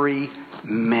every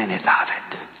minute of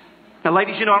it. Now,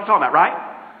 ladies, you know what I'm talking about, right?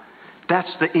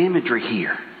 That's the imagery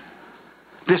here.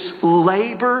 This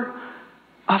labor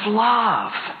of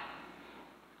love.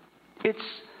 It's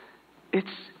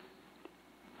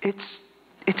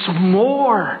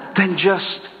more than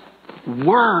just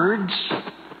words.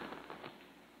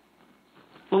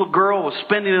 A little girl was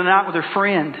spending the night with her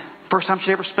friend. First time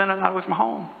she ever spent a night away from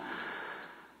home.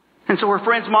 And so her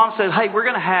friend's mom said, hey, we're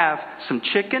going to have some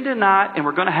chicken tonight and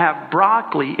we're going to have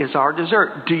broccoli as our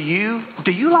dessert. Do you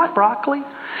like broccoli?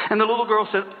 And the little girl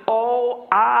said, oh,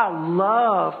 I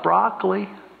love broccoli.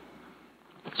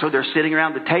 So they're sitting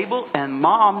around the table, and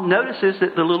Mom notices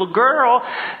that the little girl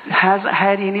hasn't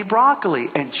had any broccoli.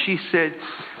 And she said,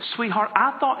 sweetheart,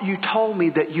 I thought you told me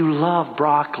that you love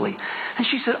broccoli. And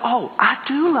she said, oh, I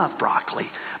do love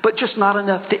broccoli, but just not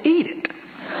enough to eat it.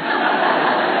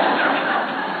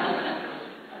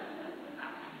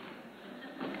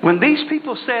 When these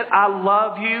people said, I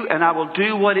love you and I will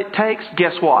do what it takes,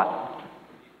 guess what?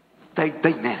 They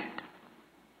meant it.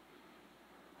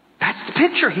 That's the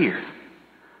picture here.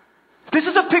 This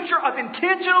is a picture of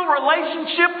intentional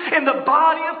relationship in the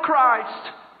body of Christ.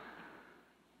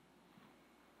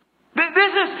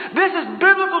 This is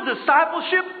biblical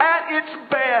discipleship at its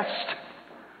best.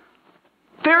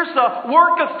 There's the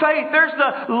work of faith. There's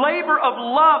the labor of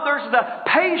love. There's the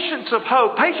patience of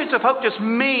hope. Patience of hope just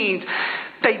means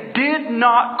they did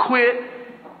not quit.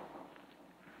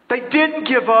 They didn't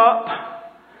give up.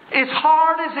 As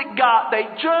hard as it got, they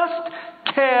just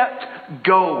kept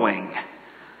going.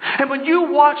 And when you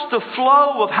watch the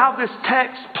flow of how this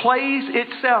text plays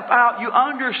itself out, you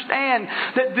understand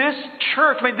that this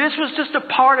church, this was just a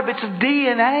part of its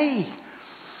DNA.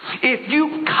 If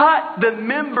you cut the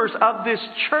members of this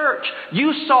church,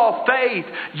 you saw faith,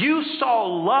 you saw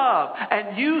love,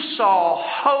 and you saw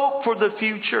hope for the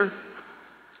future.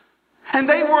 And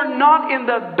they were not in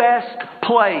the best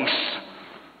place.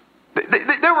 They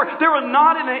were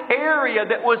not in an area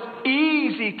that was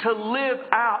easy to live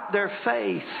out their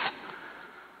faith.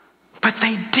 But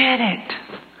they did it.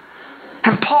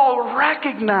 And Paul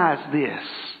recognized this.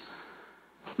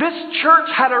 This church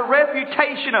had a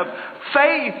reputation of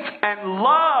faith and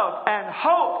love and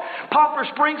hope. Poplar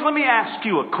Springs, let me ask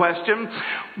you a question.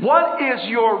 What is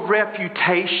your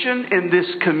reputation in this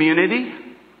community?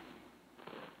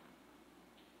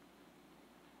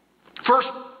 First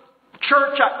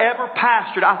church I ever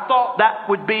pastored, I thought that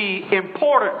would be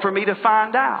important for me to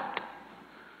find out.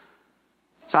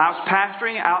 So I was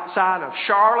pastoring outside of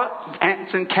Charlotte,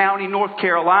 Anson County, North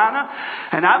Carolina,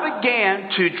 and I began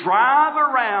to drive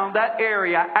around that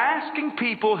area asking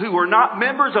people who were not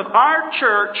members of our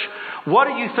church, what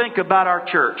do you think about our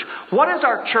church? What is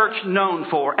our church known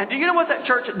for? And do you know what that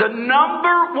church, the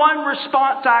number one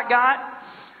response I got?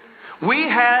 We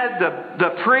had the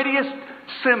prettiest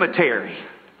cemetery.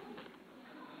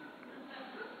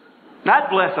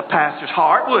 That'd bless a pastor's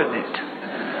heart, wouldn't it?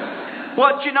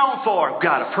 What you known for?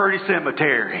 Got a pretty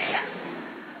cemetery.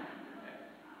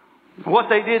 What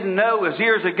they didn't know is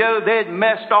years ago they'd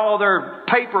messed all their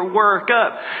paperwork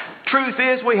up. Truth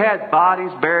is, we had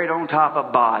bodies buried on top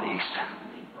of bodies.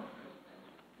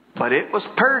 But it was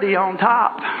pretty on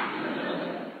top.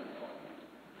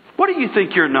 What do you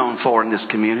think you're known for in this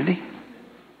community?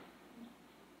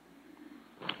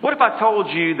 What if I told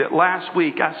you that last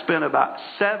week I spent about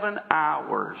 7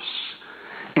 hours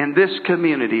in this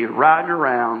community riding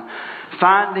around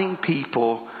finding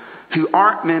people who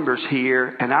aren't members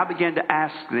here, and I began to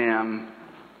ask them,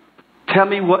 tell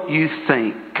me what you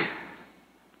think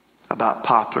about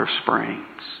Poplar Springs.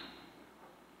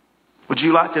 Would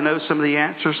you like to know some of the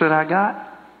answers that I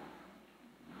got?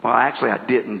 Well, actually, I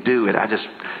didn't do it. I just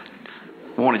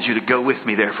wanted you to go with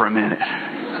me there for a minute.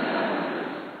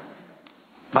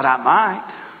 But I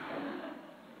might.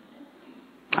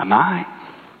 I might.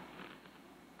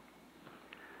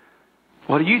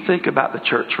 What do you think about the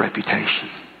church reputation?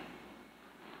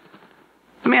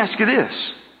 Let me ask you this.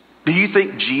 Do you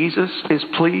think Jesus is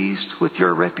pleased with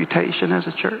your reputation as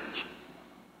a church?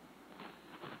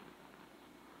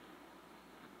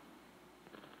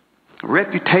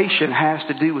 Reputation has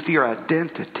to do with your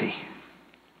identity.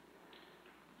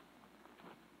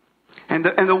 And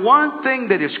the one thing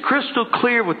that is crystal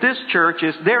clear with this church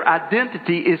is their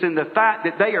identity is in the fact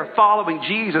that they are following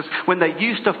Jesus when they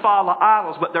used to follow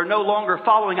idols, but they're no longer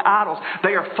following idols.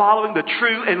 They are following the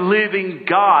true and living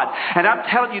God. And I'm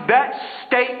telling you, that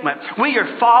statement, we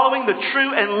are following the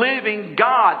true and living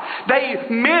God, they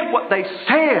meant what they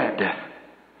said.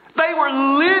 They were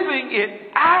living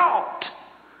it out.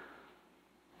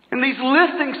 In these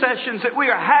listening sessions that we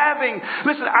are having,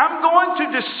 listen, I'm going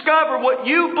to discover what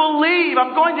you believe.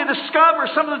 I'm going to discover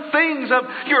some of the things of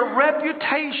your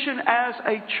reputation as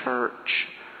a church.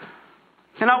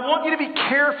 And I want you to be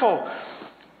careful.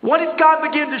 What if God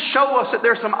began to show us that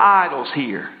there's some idols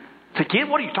here? Again,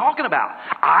 what are you talking about?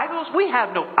 Idols? We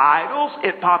have no idols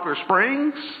at Poplar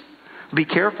Springs. Be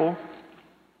careful.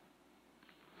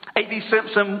 A.D.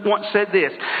 Simpson once said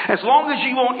this, as long as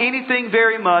you want anything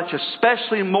very much,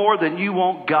 especially more than you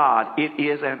want God, it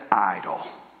is an idol.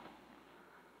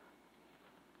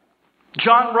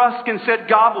 John Ruskin said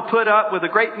God will put up with a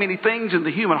great many things in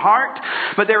the human heart,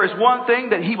 but there is one thing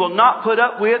that He will not put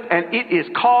up with, and it is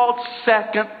called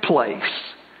second place.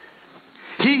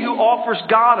 He who offers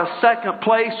God a second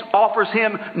place offers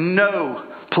Him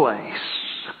no place.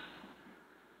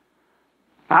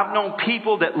 I've known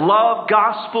people that love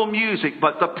gospel music,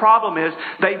 but the problem is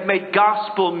they've made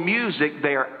gospel music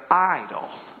their idol.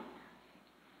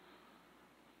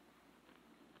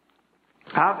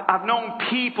 I've known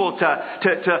people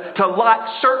to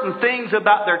like certain things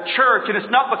about their church, and it's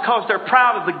not because they're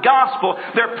proud of the gospel.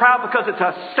 They're proud because it's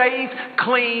a safe,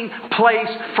 clean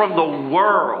place from the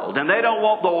world, and they don't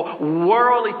want the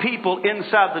worldly people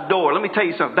inside the door. Let me tell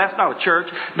you something. That's not a church.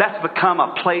 That's become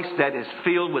a place that is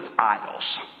filled with idols.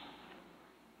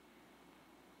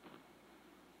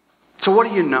 So what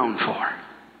are you known for?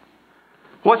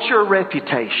 What's your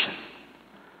reputation?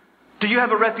 Do you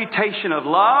have a reputation of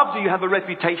love? Do you have a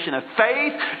reputation of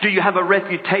faith? Do you have a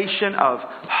reputation of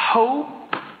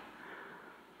hope?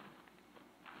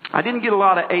 I didn't get a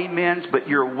lot of amens, but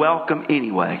you're welcome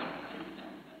anyway.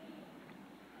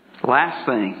 Last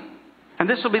thing, and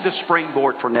this will be the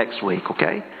springboard for next week,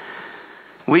 okay?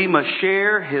 We must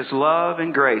share His love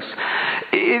and grace.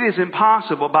 It is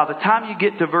impossible. By the time you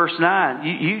get to verse 9,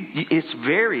 it's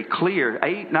very clear,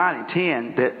 8, 9,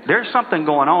 and 10, that there's something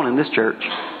going on in this church.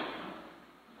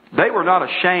 They were not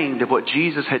ashamed of what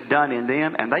Jesus had done in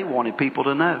them, and they wanted people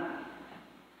to know.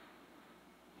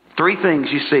 3 things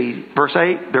you see. Verse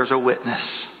 8, there's a witness.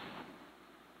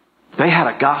 They had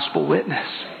a gospel witness.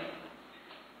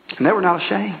 And they were not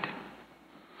ashamed.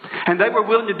 And they were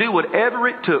willing to do whatever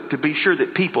it took to be sure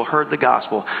that people heard the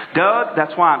gospel. Doug,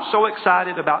 that's why I'm so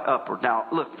excited about Upward. Now,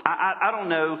 look, I don't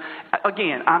know.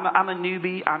 Again, I'm a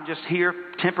newbie. I'm just here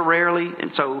temporarily.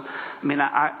 And so, I mean,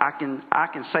 I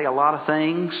can say a lot of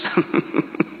things.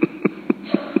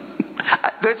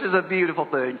 This is a beautiful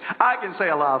thing. I can say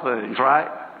a lot of things, right?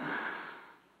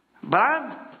 But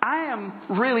I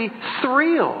am really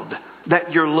thrilled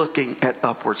that you're looking at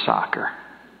Upward Soccer.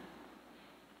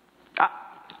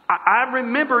 I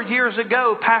remember years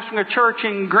ago pastoring a church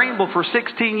in Greenville for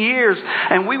 16 years,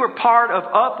 and we were part of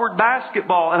Upward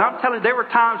Basketball. And I'm telling you, there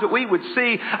were times that we would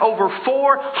see over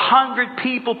 400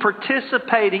 people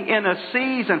participating in a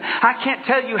season. I can't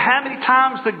tell you how many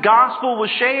times the gospel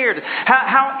was shared,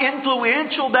 how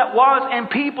influential that was in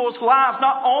people's lives,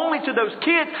 not only to those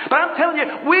kids, but I'm telling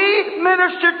you, we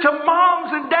ministered to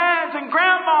moms and dads and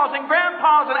grandmas and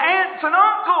grandpas and aunts and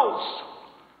uncles.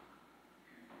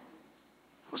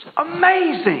 It was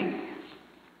amazing.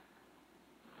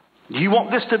 Do you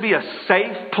want this to be a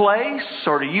safe place,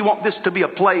 or do you want this to be a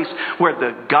place where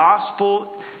the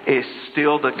gospel is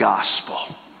still the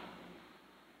gospel?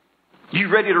 You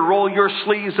ready to roll your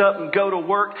sleeves up and go to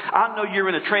work? I know you're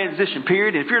in a transition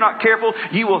period. And if you're not careful,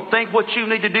 you will think what you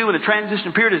need to do in a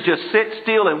transition period is just sit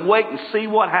still and wait and see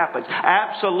what happens.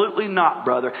 Absolutely not,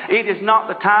 brother. It is not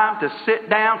the time to sit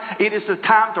down. It is the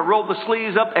time to roll the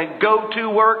sleeves up and go to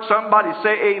work. Somebody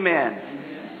say amen.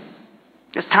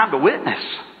 It's time to witness.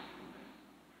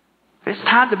 It's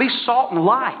time to be salt and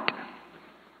light.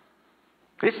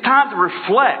 It's time to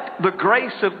reflect the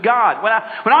grace of God. When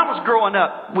I was growing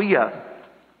up,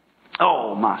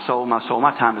 oh, my soul,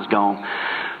 my time is gone.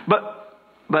 But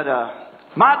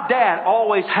my dad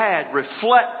always had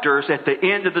reflectors at the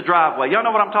end of the driveway. Y'all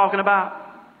know what I'm talking about?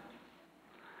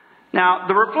 Now,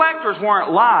 the reflectors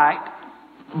weren't light,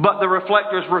 but the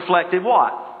reflectors reflected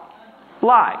what?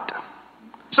 Light.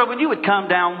 So when you would come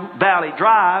down Valley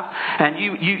Drive and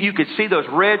you could see those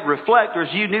red reflectors,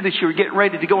 you knew that you were getting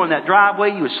ready to go in that driveway.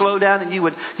 You would slow down and you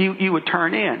would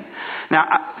turn in. Now,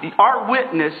 our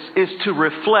witness is to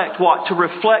reflect what? To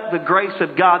reflect the grace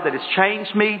of God that has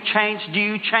changed me, changed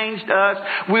you, changed us.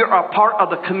 We are a part of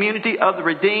the community of the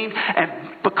redeemed.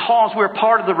 And because we're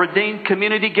part of the redeemed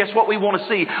community, guess what we want to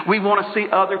see? We want to see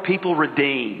other people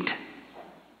redeemed.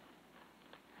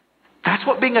 That's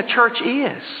what being a church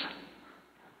is.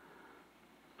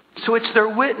 So it's their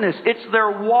witness. It's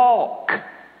their walk.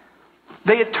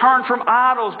 They had turned from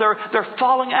idols. They're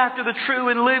following after the true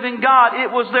and living God.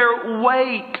 It was their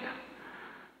wait.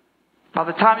 By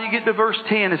the time you get to verse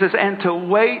 10, it says, and to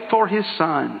wait for His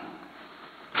Son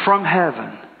from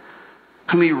heaven,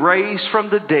 whom He raised from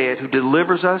the dead, who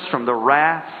delivers us from the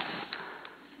wrath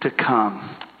to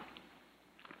come.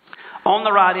 On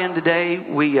the right end today,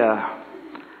 we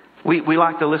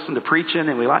like to listen to preaching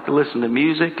and we like to listen to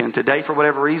music. And today, for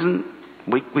whatever reason,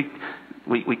 we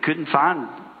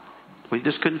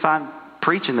just couldn't find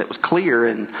preaching that was clear.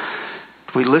 And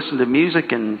we listened to music,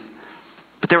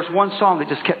 but there was one song that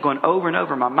just kept going over and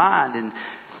over in my mind. And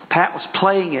Pat was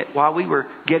playing it while we were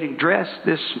getting dressed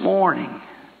this morning.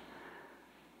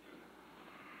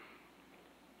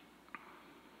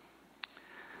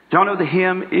 Do y'all know the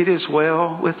hymn, It Is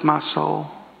Well With My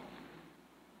Soul?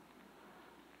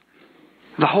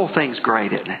 The whole thing's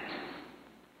great, isn't it?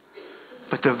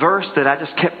 But the verse that I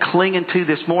just kept clinging to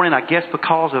this morning, I guess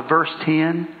because of verse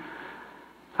 10,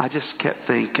 I just kept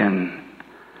thinking,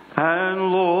 and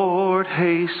Lord,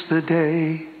 haste the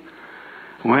day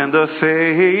when the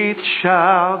faith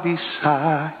shall be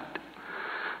sight,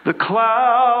 the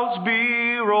clouds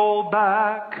be rolled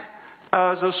back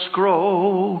as a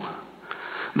scroll,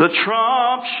 the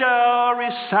trump shall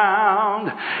resound,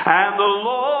 and the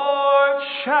Lord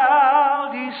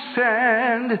shall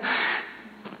descend.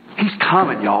 He's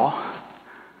coming, y'all.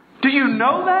 Do you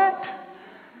know that?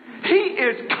 He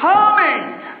is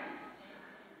coming.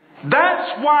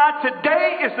 That's why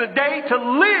today is the day to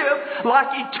live like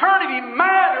eternity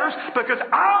matters, because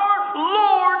our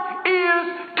Lord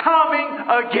is coming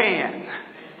again.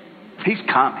 He's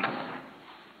coming.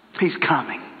 He's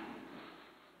coming.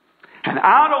 And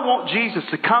I don't want Jesus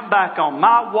to come back on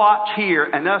my watch here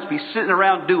and us be sitting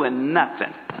around doing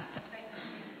nothing.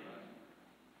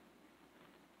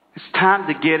 It's time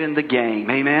to get in the game.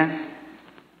 Amen?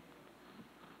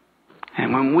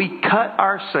 And when we cut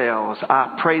ourselves,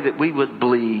 I pray that we would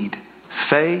bleed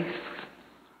faith,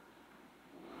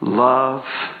 love,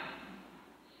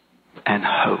 and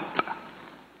hope.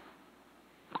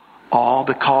 All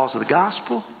because of the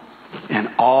gospel and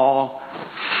all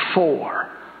for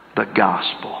the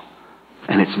gospel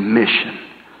and its mission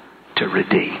to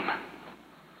redeem.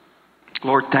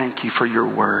 Lord, thank you for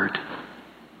your word.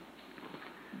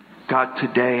 God,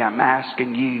 today I'm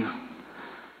asking you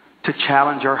to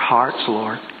challenge our hearts,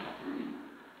 Lord.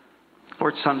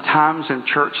 Lord, sometimes in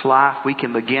church life we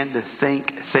can begin to think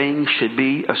things should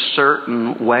be a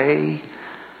certain way.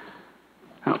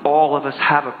 And all of us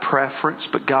have a preference,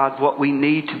 but God, what we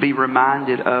need to be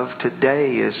reminded of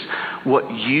today is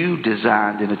what you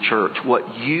designed in a church,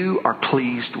 what you are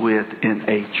pleased with in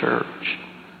a church.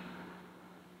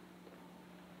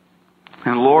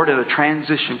 And Lord, in a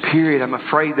transition period, I'm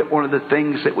afraid that one of the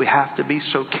things that we have to be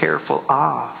so careful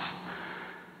of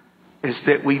is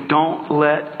that we don't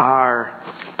let our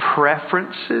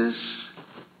preferences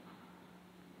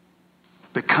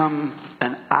become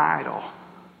an idol.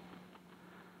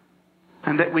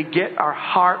 And that we get our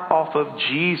heart off of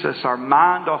Jesus, our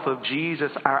mind off of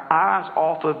Jesus, our eyes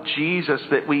off of Jesus.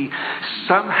 That we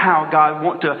somehow, God,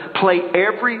 want to play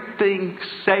everything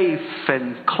safe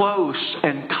and close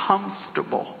and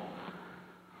comfortable.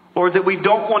 Or that we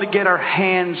don't want to get our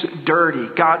hands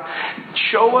dirty. God,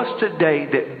 show us today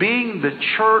that being the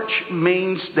church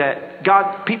means that,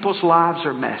 God, people's lives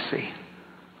are messy.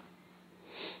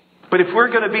 But if we're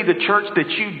going to be the church that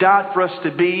you died for us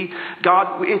to be,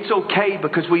 God, it's okay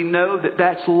because we know that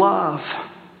that's love.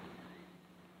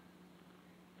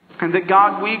 And that,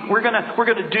 God, we're going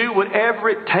to do whatever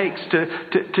it takes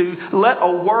to let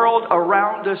a world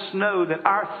around us know that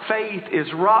our faith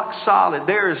is rock solid.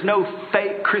 There is no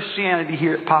fake Christianity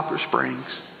here at Poplar Springs.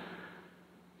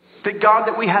 That God,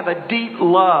 that we have a deep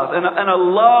love and a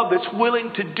love that's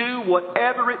willing to do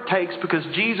whatever it takes, because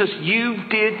Jesus, you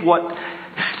did what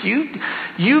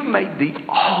you made the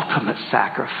ultimate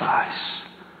sacrifice.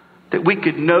 That we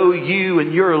could know you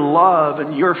and your love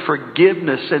and your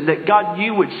forgiveness, and that God,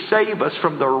 you would save us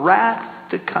from the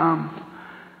wrath to come.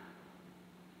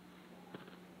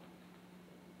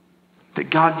 That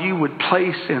God, you would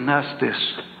place in us this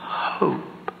hope.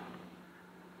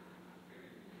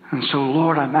 And so,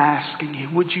 Lord, I'm asking you,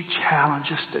 would you challenge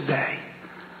us today?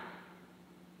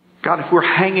 God, if we're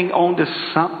hanging on to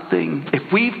something,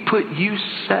 if we've put you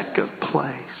second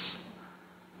place,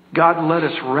 God, let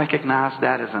us recognize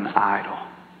that as an idol.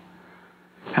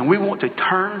 And we want to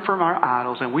turn from our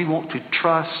idols, and we want to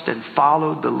trust and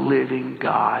follow the living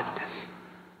God.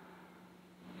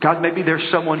 God, maybe there's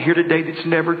someone here today that's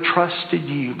never trusted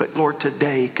you, but Lord,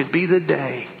 today could be the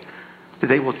day that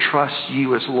they will trust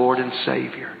you as Lord and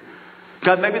Savior.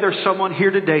 God, maybe there's someone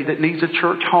here today that needs a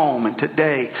church home, and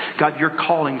today, God, you're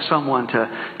calling someone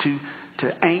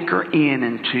to anchor in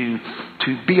and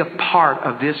to be a part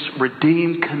of this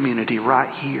redeemed community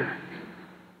right here.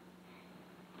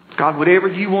 God, whatever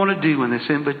you want to do in this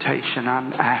invitation,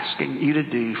 I'm asking you to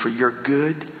do for your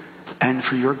good and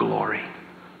for your glory.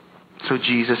 So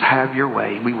Jesus, have your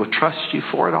way. We will trust you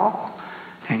for it all.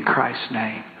 In Christ's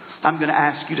name. I'm going to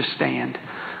ask you to stand.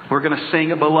 We're going to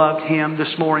sing a beloved hymn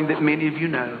this morning that many of you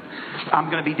know.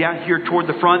 I'm going to be down here toward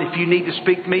the front. If you need to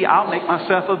speak to me, I'll make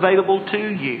myself available to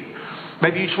you.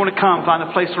 Maybe you just want to come, find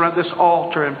a place around this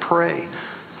altar and pray.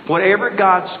 Whatever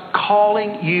God's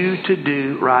calling you to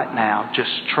do right now,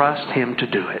 just trust Him to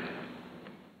do it.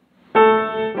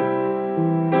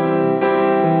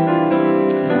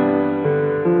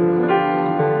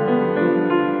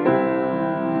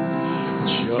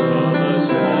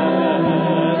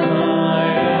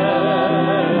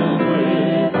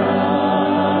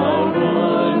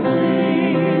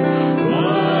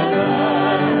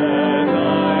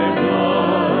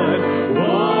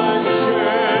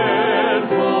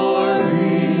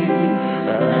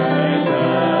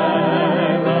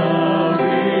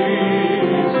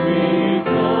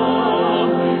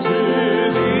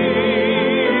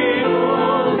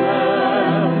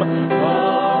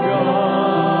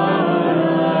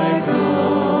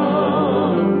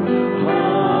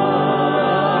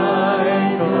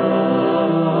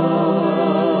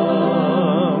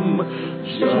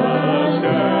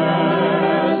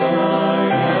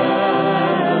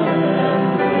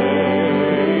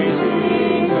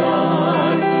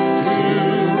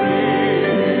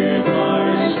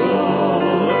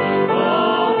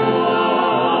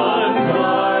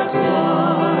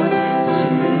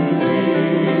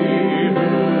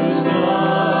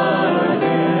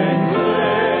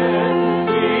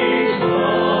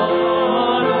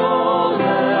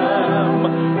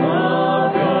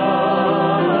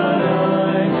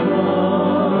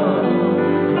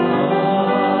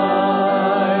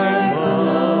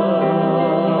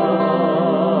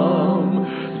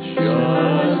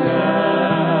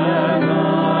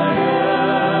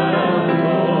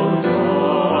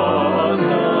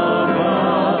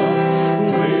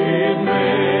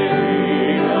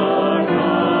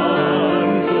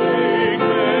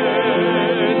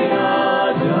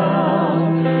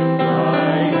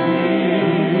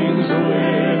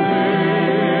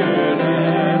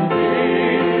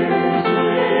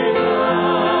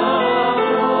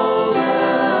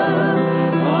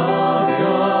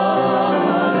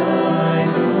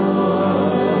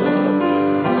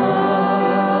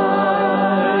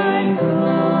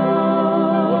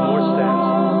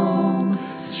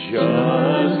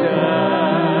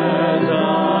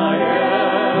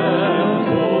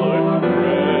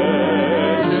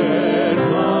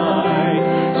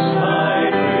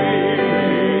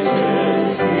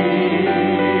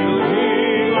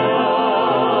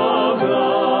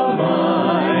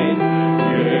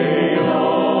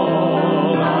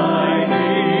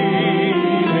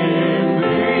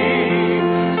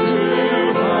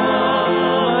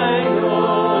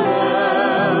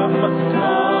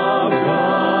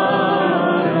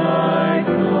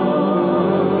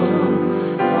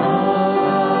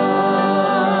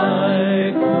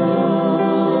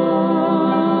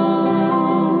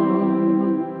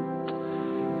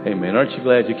 Aren't you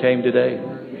glad you came today?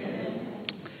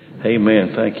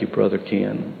 Amen. Thank you, Brother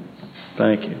Ken.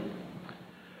 Thank you.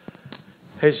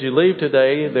 As you leave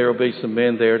today, there will be some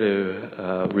men there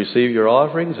to receive your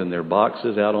offerings, and there are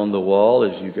boxes out on the wall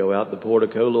as you go out the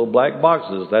portico, little black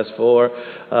boxes. That's for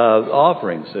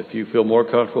offerings. If you feel more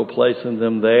comfortable placing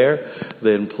them there,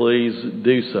 then please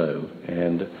do so.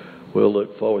 And we'll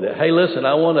look forward to that. Hey, listen,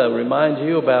 I want to remind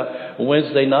you about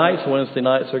Wednesday nights. Wednesday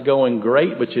nights are going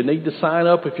great, but you need to sign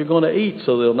up if you're going to eat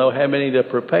so they'll know how many to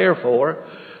prepare for,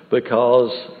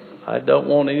 because I don't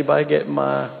want anybody getting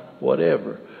my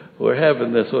whatever we're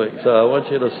having this week. So I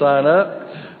want you to sign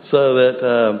up so that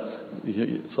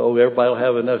so everybody will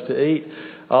have enough to eat.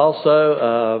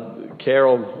 Also,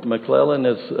 Carol McClellan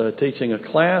is teaching a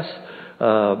class,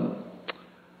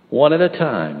 One at a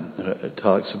Time. It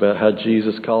talks about how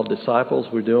Jesus called disciples.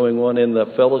 We're doing one in the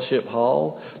fellowship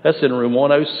hall. That's in room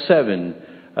 107,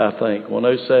 I think,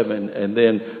 107. And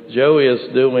then Joey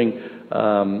is doing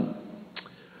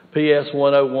PS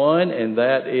 101, and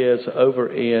that is over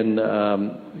in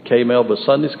K. Melba's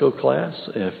Sunday school class.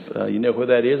 If you know where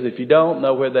that is. If you don't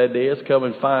know where that is, come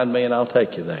and find me and I'll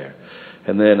take you there.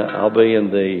 And then I'll be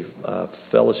in the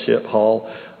fellowship hall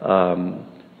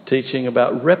teaching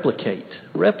about replicate.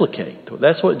 Replicate.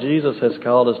 That's what Jesus has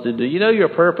called us to do. You know your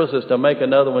purpose is to make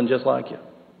another one just like you.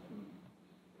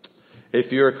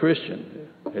 If you're a Christian,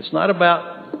 it's not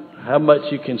about how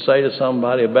much you can say to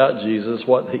somebody about Jesus,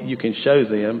 what you can show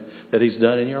them that He's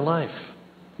done in your life,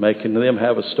 making them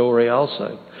have a story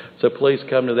also. So please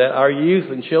come to that. Our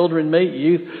youth and children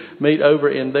meet over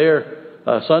in their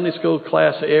Sunday school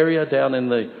class area down in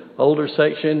the older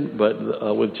section,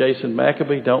 but with Jason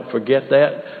Maccabee, don't forget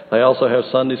that. They also have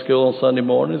Sunday school on Sunday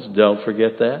mornings. Don't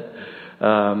forget that.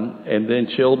 And then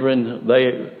children,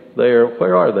 they're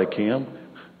where are they, Kim?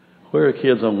 Where are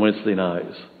kids on Wednesday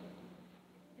nights?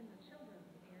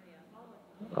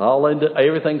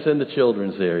 Everything's in the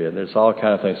children's area. There's all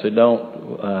kind of things. So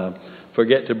don't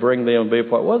forget to bring them and be a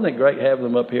part. Wasn't it great having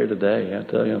them up here today? I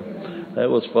tell you, that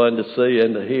was fun to see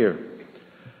and to hear.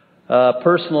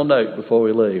 Personal note before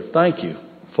we leave. Thank you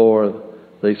for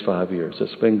these 5 years.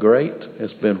 It's been great.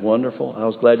 It's been wonderful. I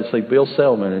was glad to see Bill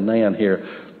Selman and Nan here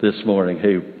this morning,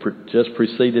 who just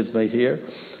preceded me here.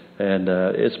 And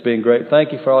it's been great.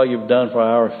 Thank you for all you've done for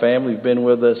our family. You've been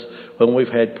with us when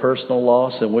we've had personal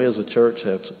loss, and we as a church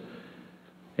have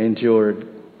endured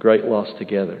great loss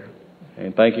together.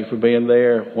 And thank you for being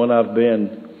there when I've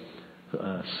been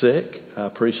sick. I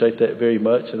appreciate that very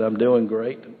much, and I'm doing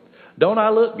great. Don't I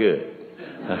look good?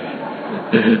 So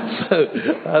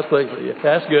I think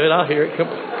that's good. I'll hear it. Come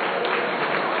on.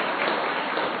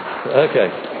 Okay.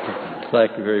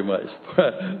 Thank you very much.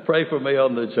 Pray for me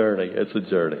on the journey. It's a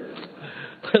journey.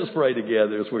 Let's pray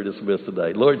together as we're dismissed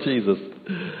today. Lord Jesus,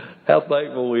 how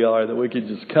thankful we are that we can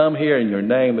just come here in your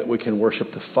name, that we can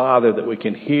worship the Father, that we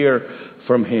can hear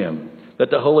from Him, that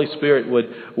the Holy Spirit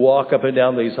would walk up and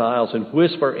down these aisles and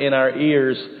whisper in our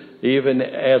ears, even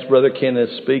as Brother Ken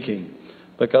is speaking,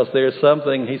 because there's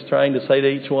something He's trying to say to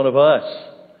each one of us.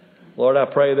 Lord, I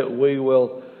pray that we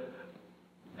will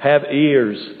have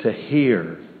ears to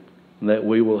hear, that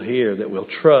we will hear, that we'll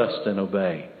trust and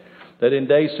obey, that in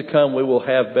days to come we will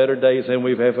have better days than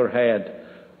we've ever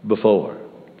had before.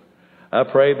 I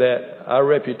pray that our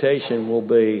reputation will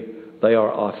be they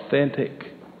are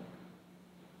authentic,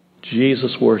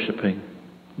 Jesus worshiping,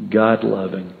 God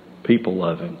loving, people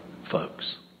loving folks.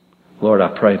 Lord,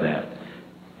 I pray that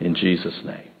in Jesus'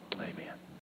 name.